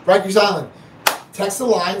T-shirt? Rikers Island. Text the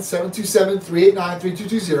line,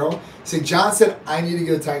 727-389-3220. Say, John said, I need to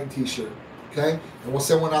get a Titan T-shirt. Okay? And we'll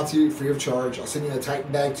send one out to you free of charge. I'll send you a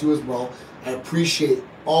Titan bag, too, as well. I appreciate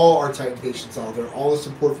all our Titan patients out there, all the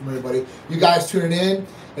support from everybody. You guys tuning in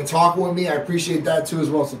and talking with me, I appreciate that, too, as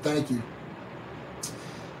well. So thank you.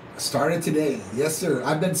 Started today. Yes, sir.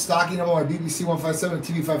 I've been stocking up on my BBC 157 and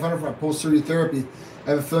TV 500 for my post-surgery therapy. I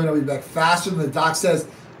have a feeling I'll be back faster than the doc says.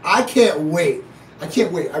 I can't wait. I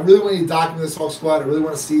can't wait. I really want you to document this whole squad. I really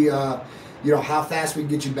want to see, how fast we can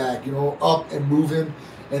get you back, up and moving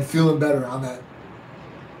and feeling better on that.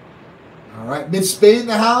 All right. Mitch Spade in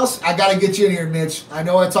the house. I got to get you in here, Mitch. I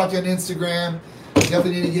know I talked to you on Instagram.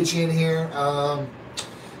 Definitely need to get you in here. I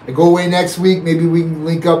go away next week. Maybe we can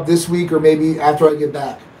link up this week or maybe after I get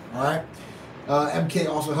back. All right. MK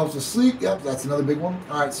also helps with sleep. Yep, that's another big one.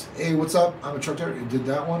 All right. Hey, what's up? I'm a truck driver. Did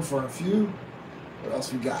that one for a few. What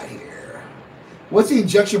else we got here? What's the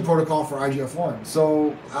injection protocol for IGF-1?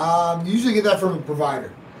 So you usually get that from a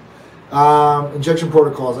provider. Injection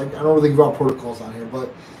protocols. I don't really give out protocols on here,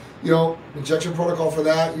 but injection protocol for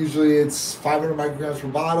that. Usually it's 500 micrograms per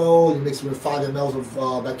bottle. You mix it with 5 mLs of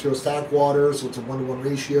bacteriostatic water, so it's a 1-to-1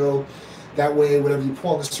 ratio. That way, whatever you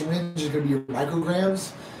pull on the syringe is going to be your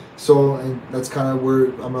micrograms. So, and that's kind of where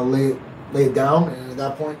I'm going to lay it down. And at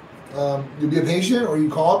that point, you'll be a patient or you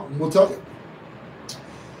call up and we'll tell you.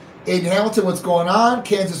 Aiden Hamilton, what's going on?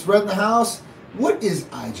 Kansas Red in the house. What is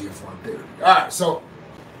IGF-1 therapy? All right,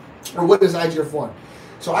 what is IGF-1?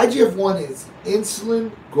 So IGF-1 is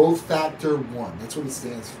insulin growth factor 1. That's what it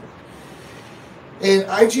stands for. And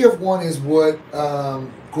IGF-1 is what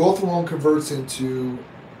growth hormone converts into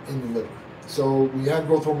in the liver. So we have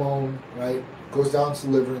growth hormone, right? Goes down to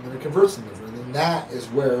the liver and then it converts to the liver. And then that is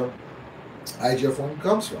where IGF-1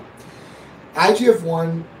 comes from.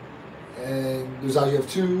 IGF-1, and there's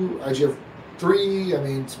IGF-2,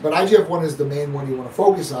 IGF-3, but IGF-1 is the main one you want to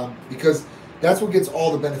focus on because that's what gets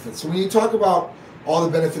all the benefits. So when you talk about all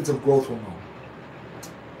the benefits of growth hormone,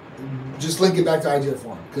 just link it back to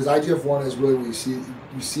IGF-1 because IGF-1 is really where you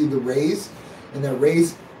see the raise, and that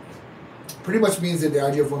raise pretty much means that the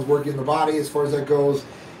IGF-1 is working in the body as far as that goes,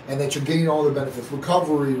 and that you're getting all the benefits: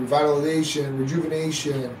 recovery, revitalization,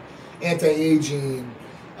 rejuvenation, anti-aging,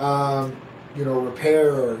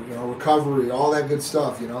 repair, recovery, all that good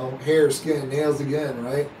stuff. Hair, skin, nails again,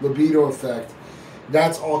 right? Libido effect.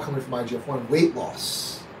 That's all coming from IGF-1. Weight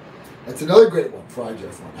loss. That's another great one for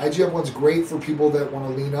IGF-1. IGF-1 is great for people that want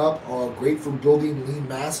to lean up, great for building lean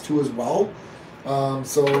mass too as well.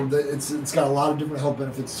 It's got a lot of different health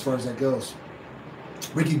benefits as far as that goes.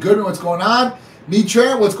 Ricky Goodman, what's going on? Me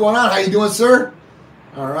Trent, what's going on? How you doing, sir?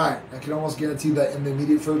 All right. I can almost guarantee that in the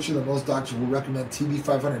immediate future, that most doctors will recommend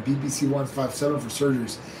TB500, BBC 157 for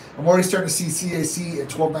surgeries. I'm already starting to see CAC at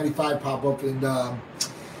 $12.95 pop up in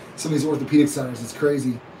some of these orthopedic centers. It's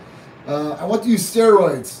crazy. I want to use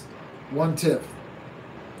steroids. One tip.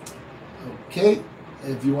 Okay.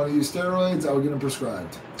 If you want to use steroids, I will get them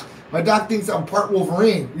prescribed. My doc thinks I'm part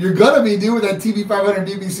Wolverine. You're going to be doing that TB500,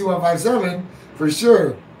 BBC 157 for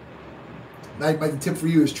sure. My tip for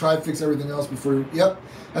you is try to fix everything else before. Yep,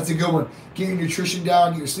 that's a good one. Get your nutrition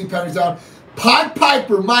down, get your sleep patterns down.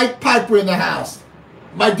 Mike Piper in the house.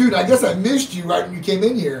 My dude, I guess I missed you right when you came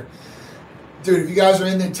in here. Dude, if you guys are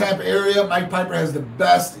in the Tampa area, Mike Piper has the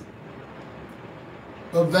best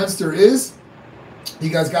events there is.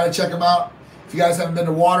 You guys got to check him out. If you guys haven't been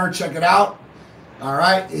to water, check it out. All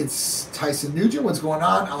right, it's Tyson Nugent. What's going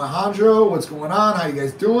on? Alejandro, what's going on? How you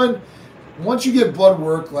guys doing? Once you get blood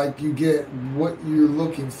work, like you get what you're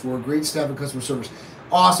looking for, great staff and customer service.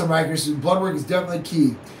 Awesome, Rikers. Blood work is definitely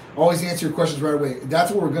key. Always answer your questions right away.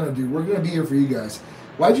 That's what we're going to do. We're going to be here for you guys.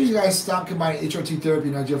 Why did you guys stop combining HRT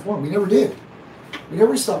therapy and IGF-1? We never did. We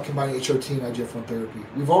never stopped combining HRT and IGF-1 therapy.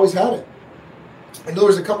 We've always had it. I know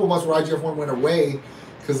there's a couple months where IGF-1 went away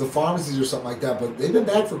because of pharmacies or something like that, but they've been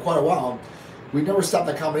back for quite a while. We never stopped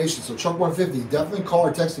that combination. So Chuck 150, definitely call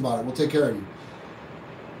or text about it. We'll take care of you.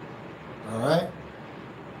 All right.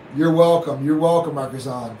 You're welcome. You're welcome, Marcus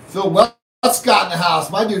on. Phil Westcott in the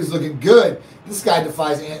house. My dude is looking good. This guy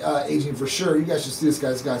defies aging for sure. You guys should see this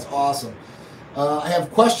guy. This guy's awesome. I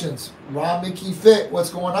have questions. Ron Mickey Fit,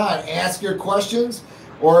 what's going on? Ask your questions,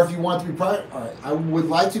 or if you want to be private. All right. I would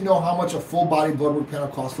like to know how much a full body blood work panel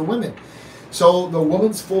costs for women. So the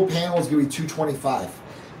woman's full panel is going to be $225.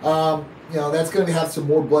 You know, that's going to have some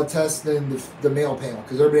more blood tests than the male panel,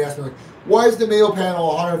 because everybody asks me, like, why is the male panel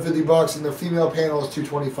 $150 and the female panel is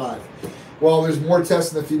 $225? Well, there's more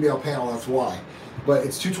tests in the female panel, that's why. But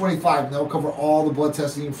it's $225, and they'll cover all the blood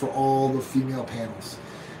testing for all the female panels.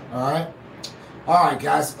 All right? All right,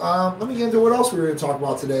 guys. Let me get into what else we were going to talk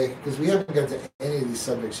about today, because we haven't got to any of these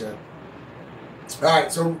subjects yet. All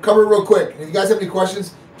right, so cover it real quick. And if you guys have any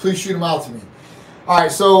questions, please shoot them out to me. All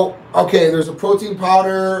right, so, okay, there's a protein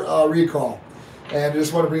powder recall. And I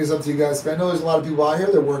just want to bring this up to you guys. I know there's a lot of people out here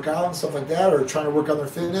that work out and stuff like that, or trying to work on their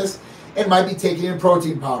fitness, and might be taking in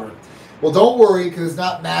protein powder. Well, don't worry, because it's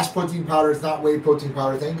not mass protein powder. It's not whey protein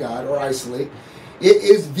powder, thank God, or isolate. It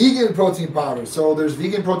is vegan protein powder. So there's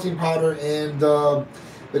vegan protein powder, and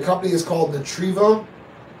the company is called Nutriva.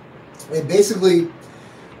 And basically,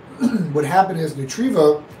 what happened is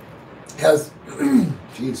Nutriva has,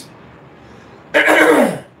 jeez.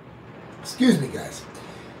 Excuse me, guys.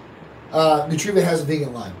 Nutriva has a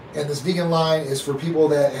vegan line, and this vegan line is for people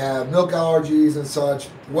that have milk allergies and such.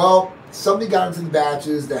 Well, somebody got into the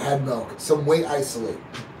batches that had milk, some whey isolate.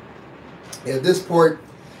 And at this point,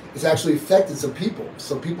 it's actually affected some people.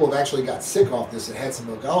 Some people have actually got sick off this and had some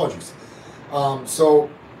milk allergies. So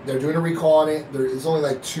they're doing a recall on it. There's only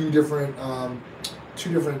like two different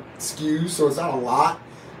SKUs, so it's not a lot,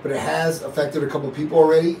 but it has affected a couple of people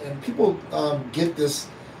already. And people get this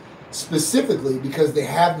specifically because they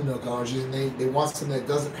have the milk allergies, and they want something that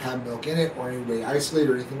doesn't have milk in it or any whey isolate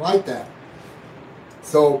or anything like that.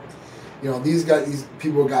 So, you know, these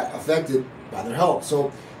people got affected by their health.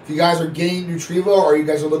 So if you guys are getting Nutriva, or you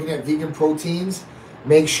guys are looking at vegan proteins,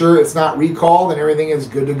 make sure it's not recalled and everything is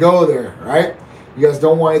good to go there, right? You guys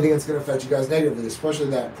don't want anything that's going to affect you guys negatively, especially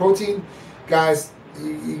that protein. Guys,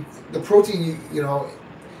 the protein, you know,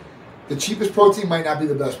 the cheapest protein might not be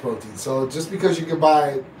the best protein. So just because you can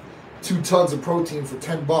buy 2 tons of protein for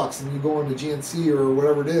 $10 and you go into GNC or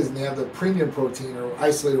whatever it is and they have the premium protein or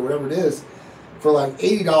isolate or whatever it is for like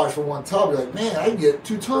 $80 for 1 tub, you're like, man, I can get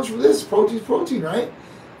 2 tons for this. Protein's protein, right?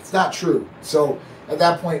 It's not true. So at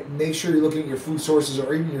that point, make sure you're looking at your food sources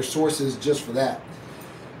or even your sources just for that.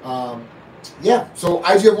 Yeah, so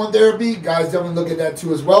IGF-1 therapy, guys, definitely look at that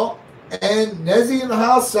too as well. And Nezzy in the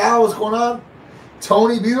house. Sal, what's going on?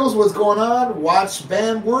 Tony Beatles, what's going on? Watch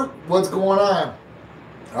Band Work, what's going on?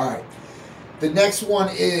 All right. The next one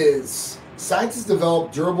is scientists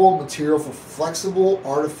develop durable material for flexible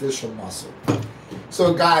artificial muscle.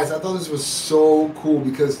 So, guys, I thought this was so cool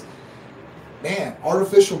because, man,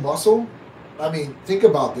 artificial muscle, I mean, think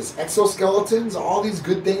about this. Exoskeletons, all these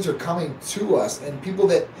good things are coming to us, and people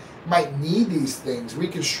that might need these things,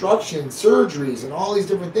 reconstruction, surgeries, and all these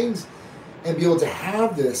different things, and be able to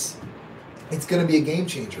have this, it's going to be a game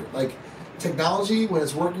changer. Like, technology, when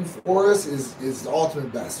it's working for us, is the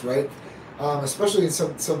ultimate best, right? Especially in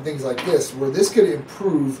some things like this, where this could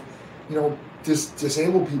improve, you know,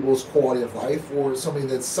 disabled people's quality of life, or somebody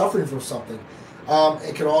that's suffering from something.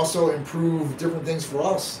 It can also improve different things for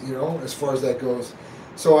us, you know, as far as that goes.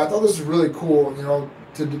 So I thought this was really cool, you know,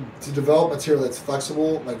 to develop material that's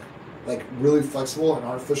flexible, like really flexible and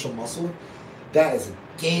artificial muscle. That is a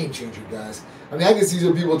game changer, guys. I mean, I can see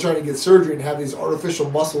some people trying to get surgery and have these artificial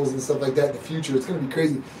muscles and stuff like that in the future. It's going to be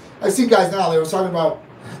crazy. I've seen guys now, they were talking about,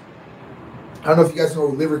 I don't know if you guys know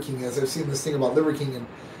what Liver King is. I've seen this thing about Liver King, and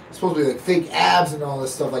it's supposed to be like fake abs and all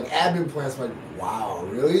this stuff, like ab implants. I'm like, wow,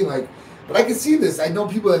 really? Like, but I can see this. I know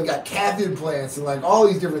people that have got calf implants and like all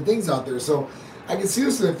these different things out there. So I can see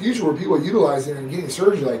this in the future where people are utilizing it and getting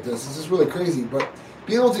surgery like this. It's just really crazy. But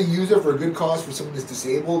being able to use it for a good cause for someone that's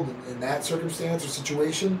disabled in that circumstance or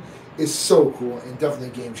situation is so cool and definitely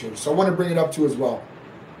a game changer. So I want to bring it up too as well.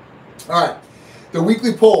 All right, the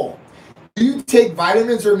weekly poll. Do you take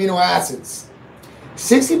vitamins or amino acids?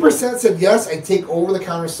 60% said yes, I take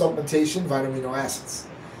over-the-counter supplementation, vitamin amino acids.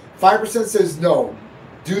 5% says no.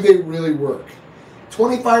 Do they really work?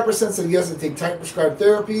 25% said yes, I take Titan prescribed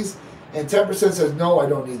therapies, and 10% says no, I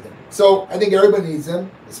don't need them. So I think everybody needs them,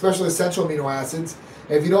 especially essential amino acids.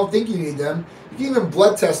 And if you don't think you need them, you can even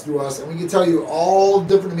blood test through us, and we can tell you all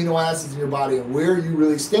different amino acids in your body and where you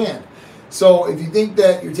really stand. So if you think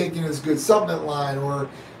that you're taking this good supplement line, or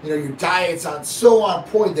your diet's so on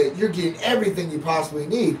point that you're getting everything you possibly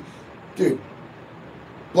need, dude,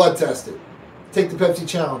 blood test it. Take the Pepsi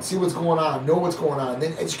challenge, see what's going on, know what's going on, and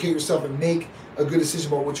then educate yourself and make a good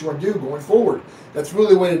decision about what you want to do going forward. That's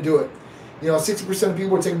really the way to do it. 60% of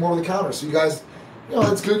people are taking more over the counter. So you guys,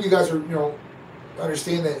 that's good. You guys are,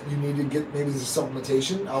 understand that you need to get maybe some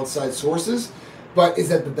supplementation outside sources, but is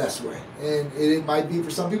that the best way? And it might be for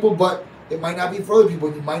some people, but it might not be for other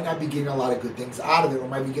people. You might not be getting a lot of good things out of it, or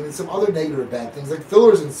might be getting some other negative or bad things like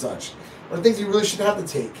fillers and such, or things you really shouldn't have to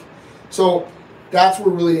take. So that's where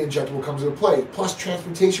really injectable comes into play. Plus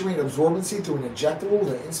transportation rate and absorbency through an injectable,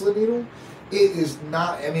 the insulin needle, it is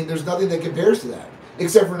not, there's nothing that compares to that,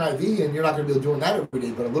 except for an IV, and you're not going to be doing that every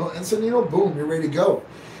day, but a little insulin needle, boom, you're ready to go.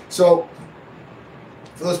 So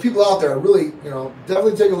for those people out there, really,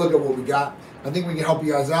 definitely take a look at what we got. I think we can help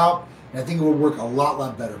you guys out, and I think it will work a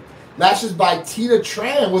lot better. Lashes by Tina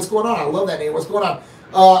Tran. What's going on? I love that name. What's going on?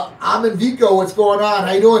 Amin Vico, what's going on?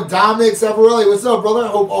 How you doing? Dominic Savarelli, what's up, brother? I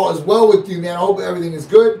hope all is well with you, man. I hope everything is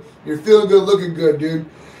good. You're feeling good, looking good, dude.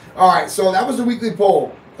 All right, so that was the weekly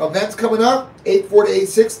poll. Events coming up, 8-4 to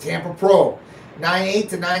 8-6, Tampa Pro. 9-8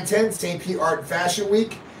 to 9-10, St. Pete Art and Fashion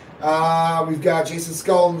Week. We've got Jason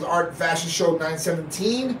Skelton's Art and Fashion Show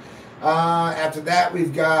 9-17. After that,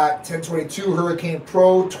 we've got 10-22 Hurricane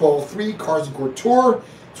Pro, 12-3 Cars and Court Tour,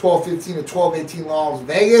 12-15 to 12-18 Las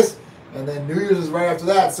Vegas. And then New Year's is right after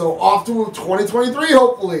that. So off to 2023,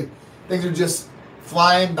 hopefully. Things are just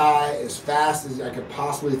flying by as fast as I could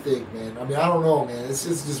possibly think, man. I don't know, man. It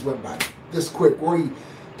just went by this quick. We're already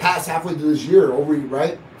past halfway through this year,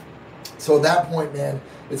 right? So at that point, man,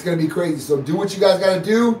 it's going to be crazy. So do what you guys got to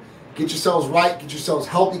do. Get yourselves right. Get yourselves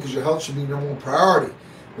healthy, because your health should be your number one priority.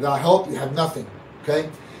 Without health, you have nothing, okay?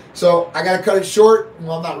 So I got to cut it short.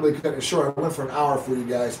 Well, I'm not really cutting it short. I went for an hour for you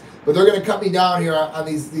guys. But they're going to cut me down here on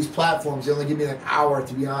these platforms. They only give me an hour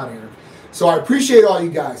to be on here. So I appreciate all you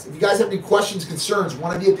guys. If you guys have any questions, concerns,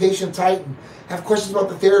 want to be a patient of Titan, have questions about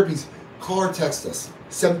the therapies, call or text us.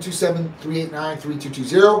 727-389-3220.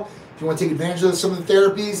 If you want to take advantage of some of the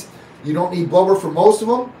therapies, you don't need blood work for most of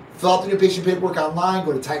them. Fill out the new patient paperwork online.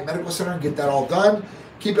 Go to Titan Medical Center and get that all done.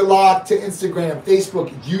 Keep it locked to Instagram, Facebook,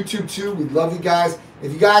 YouTube too. We love you guys.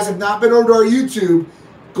 If you guys have not been over to our YouTube,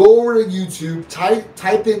 go over to YouTube,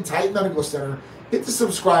 type in Titan Medical Center, hit the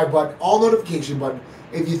subscribe button, all notification button.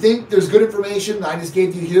 If you think there's good information that I just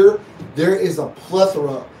gave you here, there is a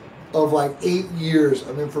plethora of like 8 years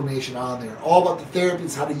of information on there. All about the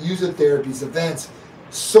therapies, how to use the therapies, events.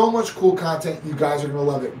 So much cool content. You guys are going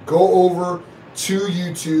to love it. Go over to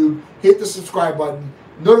YouTube, hit the subscribe button,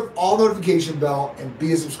 all notification bell, and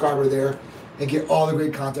be a subscriber there and get all the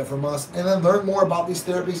great content from us. And then learn more about these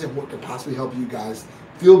therapies and what could possibly help you guys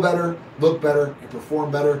feel better, look better, and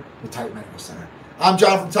perform better with Titan Medical Center. I'm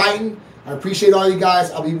John from Titan. I appreciate all you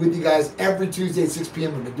guys. I'll be with you guys every Tuesday at 6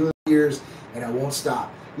 p.m. I've been doing it for years, and I won't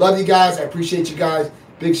stop. Love you guys. I appreciate you guys.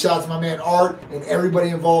 Big shout out to my man Art and everybody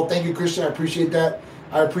involved. Thank you, Christian. I appreciate that.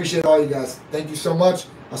 I appreciate all you guys. Thank you so much.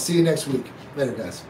 I'll see you next week. Later, guys.